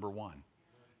step number one.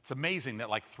 It's amazing that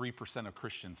like 3% of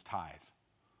Christians tithe.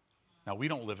 Now, we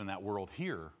don't live in that world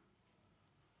here.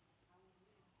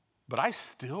 But I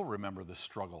still remember the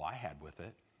struggle I had with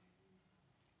it.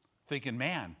 Thinking,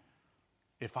 man,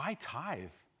 if I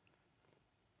tithe,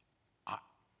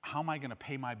 how am I going to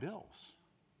pay my bills?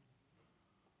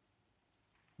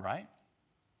 Right?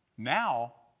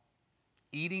 Now,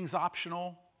 eating's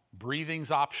optional,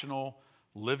 breathing's optional,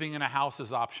 living in a house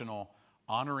is optional.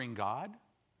 Honoring God?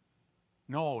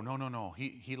 No.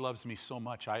 He loves me so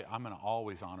much, I'm going to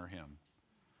always honor him.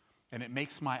 And it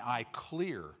makes my eye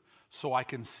clear so I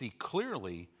can see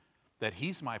clearly that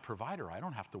he's my provider. I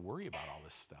don't have to worry about all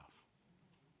this stuff.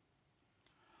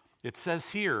 It says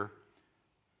here,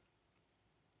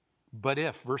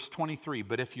 verse 23,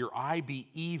 but if your eye be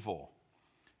evil,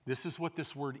 this is what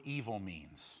this word evil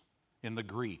means in the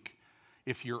Greek.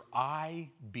 If your eye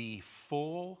be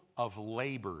full of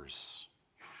labors,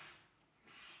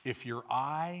 if your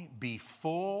eye be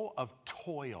full of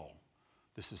toil,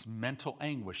 this is mental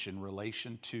anguish in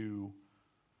relation to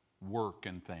work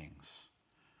and things.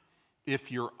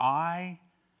 If your eye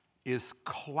is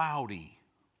cloudy,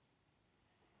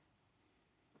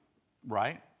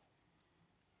 right?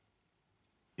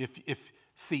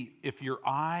 If your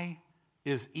eye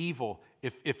is evil,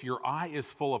 if your eye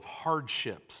is full of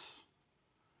hardships,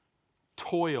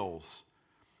 toils,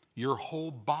 your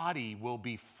whole body will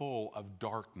be full of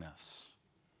darkness.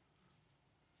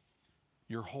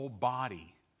 Your whole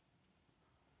body.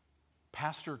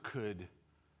 Pastor,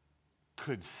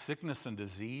 could sickness and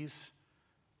disease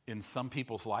in some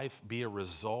people's life be a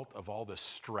result of all the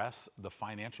stress, the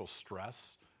financial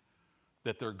stress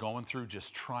that they're going through?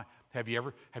 Just trying. Have you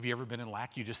ever been in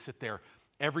lack? You just sit there.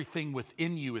 Everything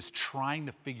within you is trying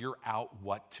to figure out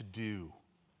what to do.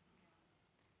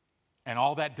 And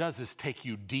all that does is take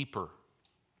you deeper.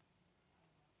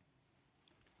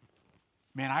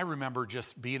 Man, I remember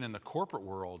just being in the corporate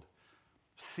world,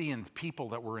 seeing people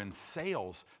that were in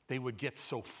sales, they would get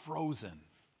so frozen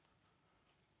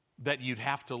that you'd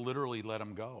have to literally let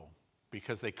them go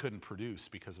because they couldn't produce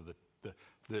because of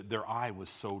their eye was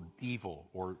so evil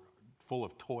or full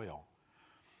of toil.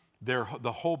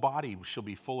 The whole body shall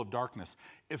be full of darkness.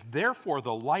 If therefore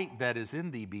the light that is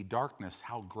in thee be darkness,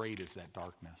 how great is that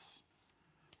darkness?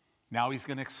 Now he's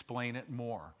going to explain it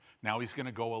more. Now he's going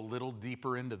to go a little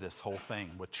deeper into this whole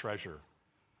thing with treasure.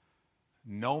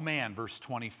 No man, verse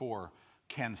 24,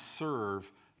 can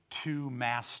serve two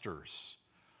masters.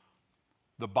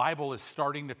 The Bible is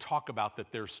starting to talk about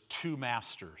that there's two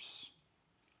masters.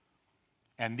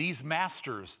 And these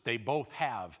masters, they both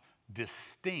have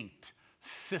distinct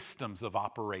systems of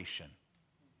operation.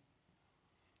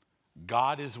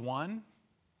 God is one,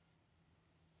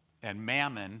 and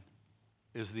mammon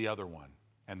is the other one.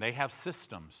 And they have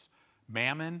systems.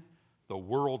 Mammon, the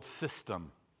world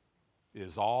system,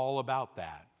 is all about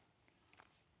that.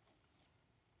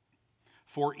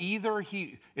 For either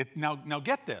now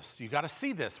get this, you got to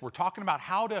see this. We're talking about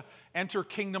how to enter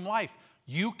kingdom life.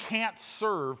 You can't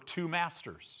serve two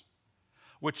masters,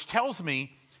 which tells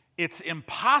me it's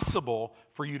impossible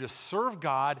for you to serve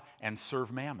God and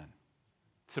serve mammon.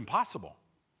 It's impossible.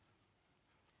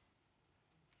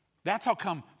 That's how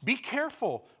come, be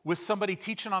careful with somebody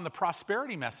teaching on the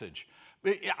prosperity message.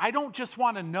 I don't just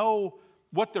want to know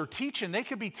what they're teaching. They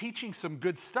could be teaching some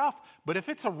good stuff, but if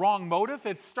it's a wrong motive,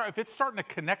 if it's starting to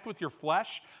connect with your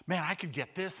flesh, man, I could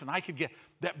get this and I could get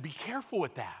that. Be careful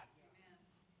with that.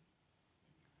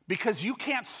 Because you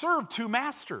can't serve two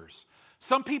masters.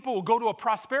 Some people will go to a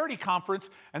prosperity conference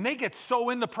and they get so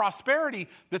into prosperity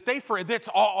that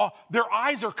their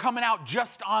eyes are coming out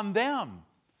just on them.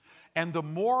 And the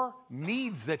more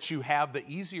needs that you have, the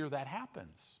easier that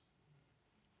happens.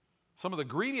 Some of the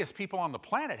greediest people on the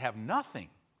planet have nothing.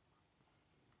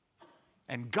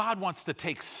 And God wants to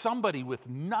take somebody with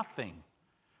nothing,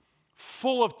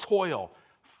 full of toil,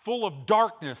 full of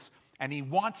darkness, and He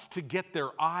wants to get their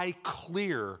eye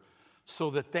clear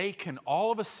so that they can,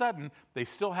 all of a sudden, they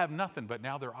still have nothing, but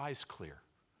now their eye's clear.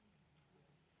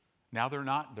 Now they're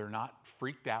not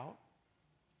freaked out,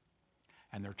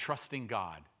 and they're trusting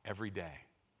God every day.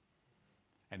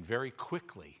 And very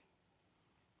quickly,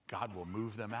 God will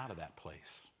move them out of that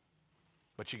place.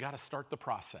 But you got to start the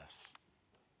process.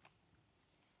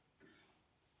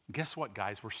 Guess what,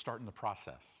 guys? We're starting the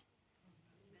process.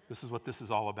 This is what this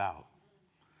is all about.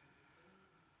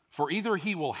 For either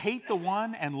he will hate the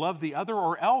one and love the other,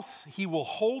 or else he will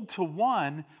hold to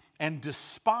one and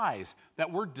despise.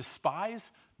 That word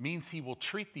despise means he will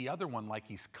treat the other one like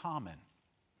he's common.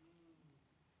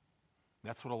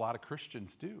 That's what a lot of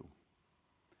Christians do.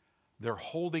 They're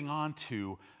holding on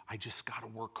to, I just got to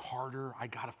work harder. I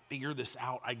got to figure this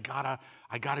out. I got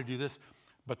to do this.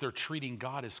 But they're treating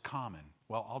God as common.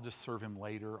 Well, I'll just serve him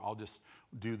later. I'll just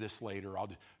do this later.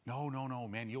 No,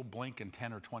 man, you'll blink and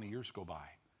 10 or 20 years go by.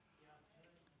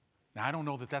 Now, I don't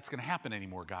know that that's going to happen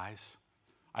anymore, guys.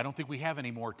 I don't think we have any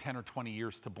more 10 or 20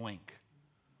 years to blink.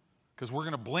 Because we're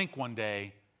going to blink one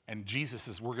day, and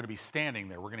we're going to be standing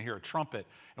there. We're going to hear a trumpet,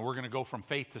 and we're going to go from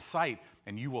faith to sight,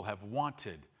 and you will have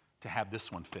wanted to have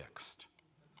this one fixed.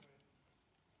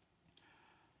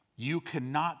 You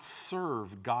cannot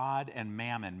serve God and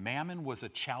mammon. Mammon was a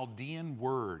Chaldean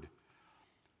word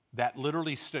that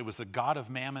literally it was a god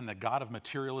of mammon, the god of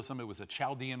materialism. It was a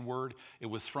Chaldean word. It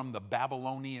was from the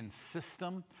Babylonian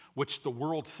system, which the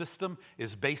world system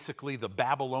is basically the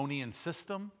Babylonian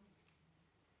system,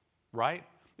 right?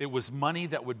 It was money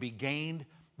that would be gained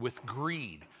with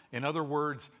greed. In other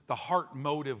words, the heart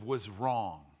motive was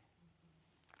wrong.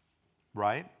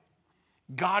 Right?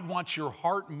 God wants your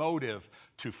heart motive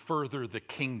to further the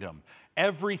kingdom.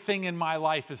 Everything in my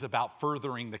life is about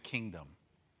furthering the kingdom.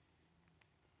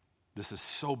 This is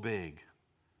so big.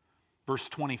 Verse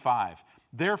 25,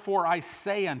 therefore I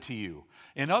say unto you.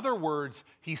 In other words,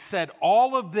 he said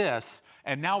all of this,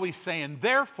 and now he's saying,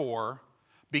 therefore,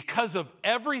 because of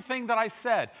everything that I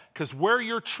said, because where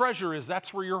your treasure is,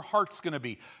 that's where your heart's going to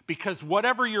be. Because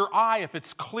whatever your eye, if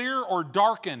it's clear or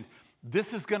darkened,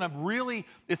 this is going to really,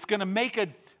 it's going to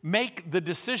make the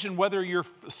decision whether you're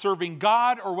serving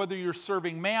God or whether you're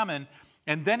serving mammon.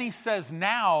 And then he says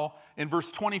now in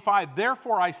verse 25,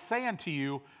 therefore I say unto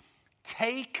you,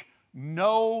 take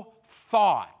no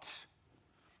thought.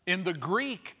 In the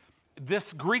Greek,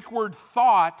 this Greek word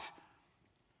thought,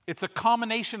 it's a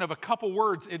combination of a couple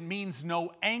words. It means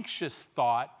no anxious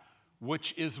thought,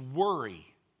 which is worry.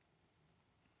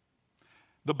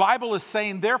 The Bible is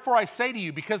saying, therefore I say to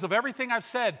you, because of everything I've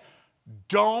said,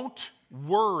 don't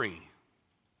worry.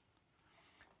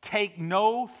 Take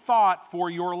no thought for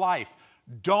your life.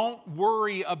 Don't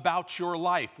worry about your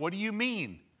life. What do you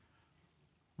mean?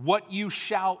 What you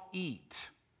shall eat,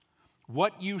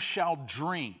 what you shall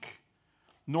drink,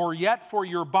 nor yet for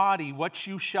your body what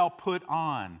you shall put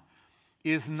on.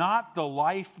 Is not the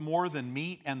life more than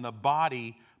meat, and the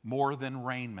body more than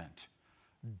raiment.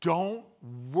 Don't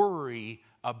worry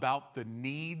about the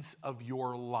needs of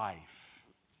your life,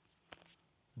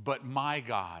 but my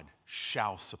God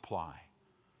shall supply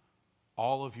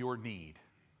all of your need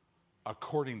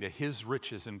according to his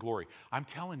riches and glory. I'm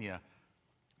telling you,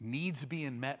 needs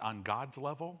being met on God's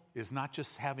level is not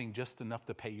just having just enough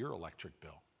to pay your electric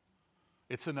bill.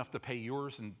 It's enough to pay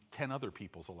yours and 10 other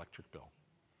people's electric bill,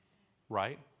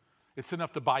 right? It's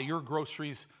enough to buy your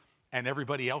groceries and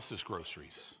everybody else's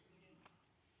groceries.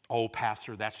 Oh,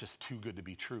 Pastor, that's just too good to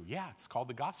be true. Yeah, it's called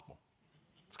the gospel.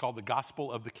 It's called the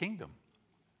gospel of the kingdom,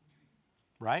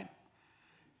 right?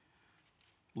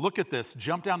 Look at this.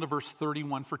 Jump down to verse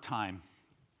 31 for time.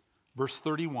 Verse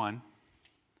 31.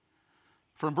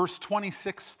 From verse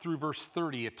 26 through verse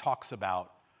 30, it talks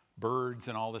about birds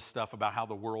and all this stuff, about how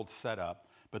the world's set up.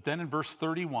 But then in verse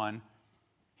 31,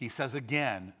 he says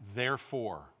again,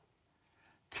 therefore,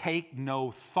 take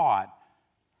no thought.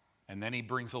 And then he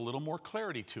brings a little more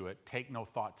clarity to it. Take no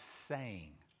thought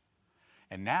saying.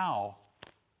 And now,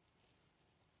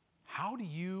 how do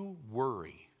you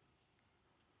worry?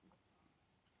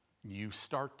 You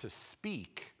start to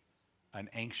speak an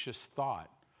anxious thought,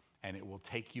 and it will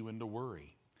take you into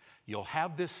worry. You'll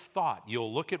have this thought.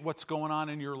 You'll look at what's going on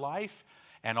in your life,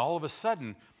 and all of a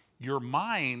sudden, your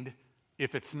mind,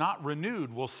 if it's not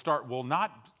renewed, will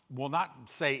not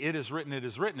say, it is written, it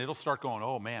is written. It'll start going,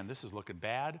 oh man, this is looking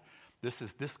bad.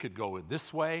 This could go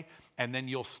this way. And then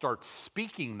you'll start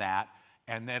speaking that,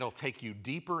 and that'll take you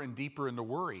deeper and deeper into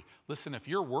worry. Listen, if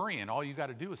you're worrying, all you got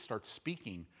to do is start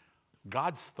speaking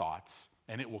God's thoughts,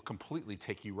 and it will completely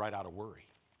take you right out of worry.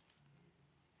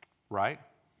 Right?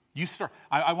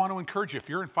 I want to encourage you, if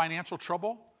you're in financial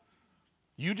trouble,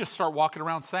 you just start walking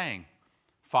around saying,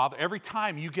 Father, every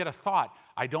time you get a thought,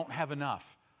 I don't have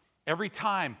enough. Every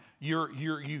time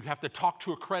you have to talk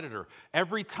to a creditor,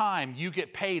 every time you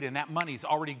get paid and that money's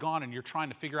already gone and you're trying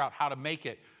to figure out how to make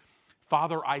it,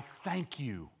 Father, I thank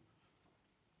you.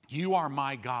 You are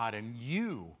my God, and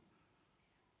you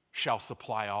shall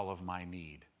supply all of my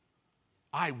need.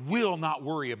 I will not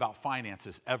worry about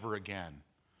finances ever again.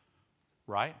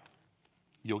 Right?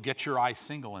 You'll get your eye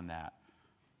single in that.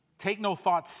 Take no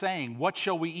thought saying, what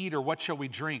shall we eat, or what shall we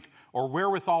drink, or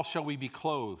wherewithal shall we be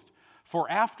clothed? For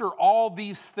after all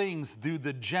these things do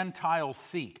the Gentiles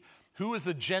seek. Who is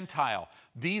a Gentile?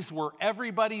 These were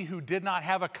everybody who did not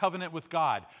have a covenant with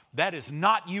God. That is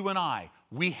not you and I.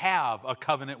 We have a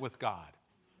covenant with God.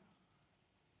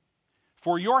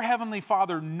 For your heavenly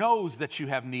Father knows that you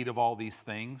have need of all these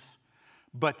things,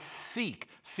 but seek.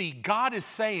 See, God is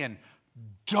saying,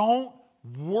 don't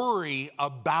worry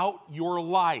about your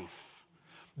life.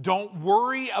 Don't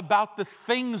worry about the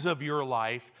things of your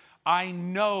life. I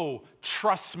know,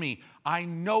 trust me, I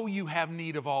know you have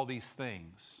need of all these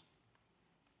things.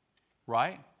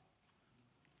 Right?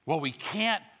 Well, we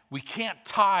can't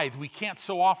tithe, we can't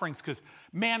sow offerings because,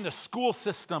 man, the school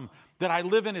system that I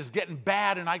live in is getting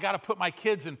bad, and I got to put my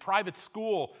kids in private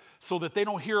school so that they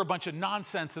don't hear a bunch of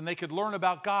nonsense and they could learn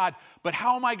about God. But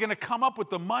how am I going to come up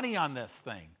with the money on this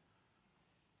thing?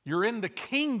 You're in the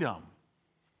kingdom.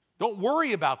 Don't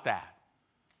worry about that.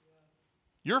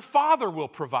 Your Father will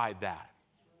provide that.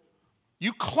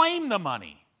 You claim the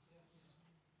money,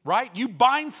 right? You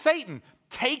bind Satan.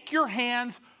 Take your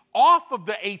hands off of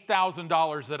the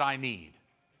 $8,000 that I need,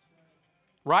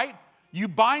 right? You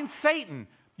bind Satan.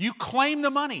 You claim the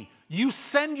money. You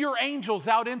send your angels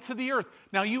out into the earth.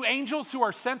 Now, you angels who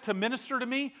are sent to minister to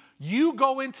me, you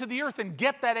go into the earth and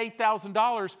get that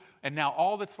 $8,000. And now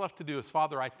all that's left to do is,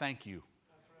 Father, I thank you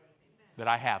that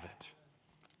I have it.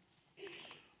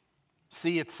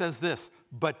 See, it says this,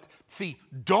 but see,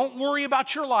 don't worry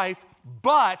about your life,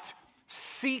 but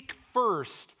seek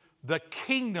first the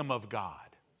kingdom of God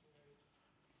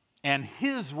and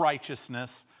his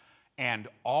righteousness, and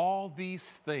all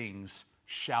these things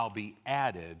shall be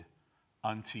added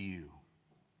unto you.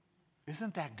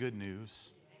 Isn't that good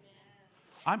news?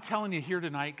 I'm telling you here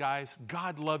tonight, guys,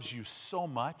 God loves you so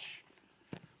much.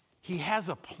 He has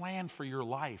a plan for your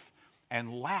life,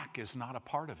 and lack is not a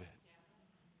part of it.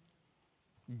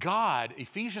 God,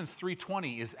 Ephesians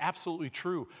 3:20 is absolutely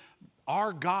true.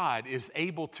 Our God is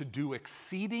able to do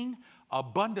exceeding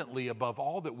abundantly above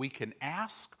all that we can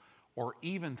ask or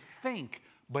even think,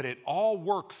 but it all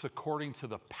works according to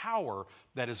the power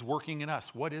that is working in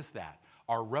us. What is that?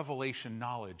 Our revelation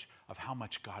knowledge of how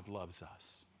much God loves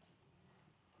us.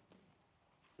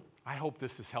 I hope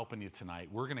this is helping you tonight.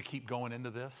 We're going to keep going into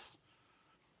this.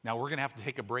 Now, we're going to have to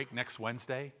take a break next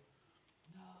Wednesday.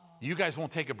 You guys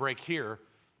won't take a break here.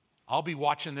 I'll be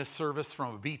watching this service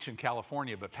from a beach in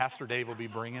California, but Pastor Dave will be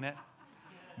bringing it.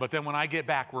 But then when I get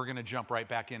back, we're going to jump right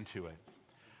back into it.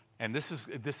 And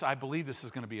I believe this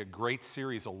is going to be a great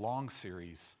series, a long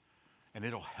series, and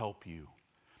it'll help you.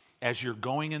 As you're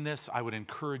going in this, I would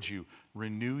encourage you,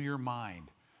 renew your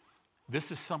mind.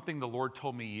 This is something the Lord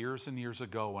told me years and years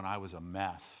ago when I was a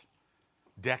mess,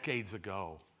 decades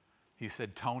ago. He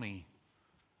said, Tony,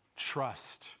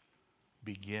 trust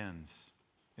begins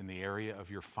in the area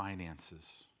of your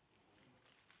finances.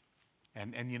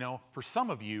 And you know, for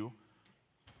some of you,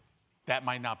 that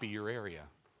might not be your area,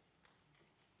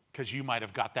 because you might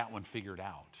have got that one figured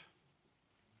out,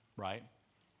 right?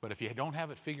 But if you don't have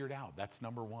it figured out, that's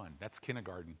number one. That's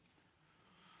kindergarten.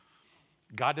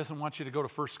 God doesn't want you to go to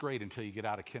first grade until you get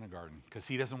out of kindergarten, because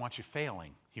he doesn't want you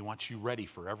failing. He wants you ready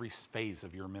for every phase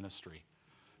of your ministry.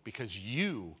 Because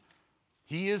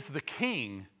he is the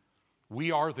king,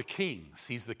 we are the kings.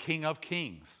 He's the King of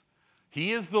kings.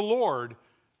 He is the Lord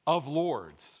of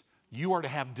lords. You are to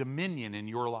have dominion in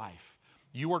your life.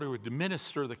 You are to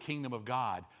administer the kingdom of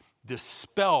God,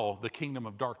 dispel the kingdom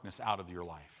of darkness out of your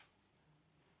life.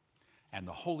 And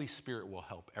the Holy Spirit will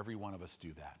help every one of us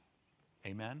do that.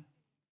 Amen?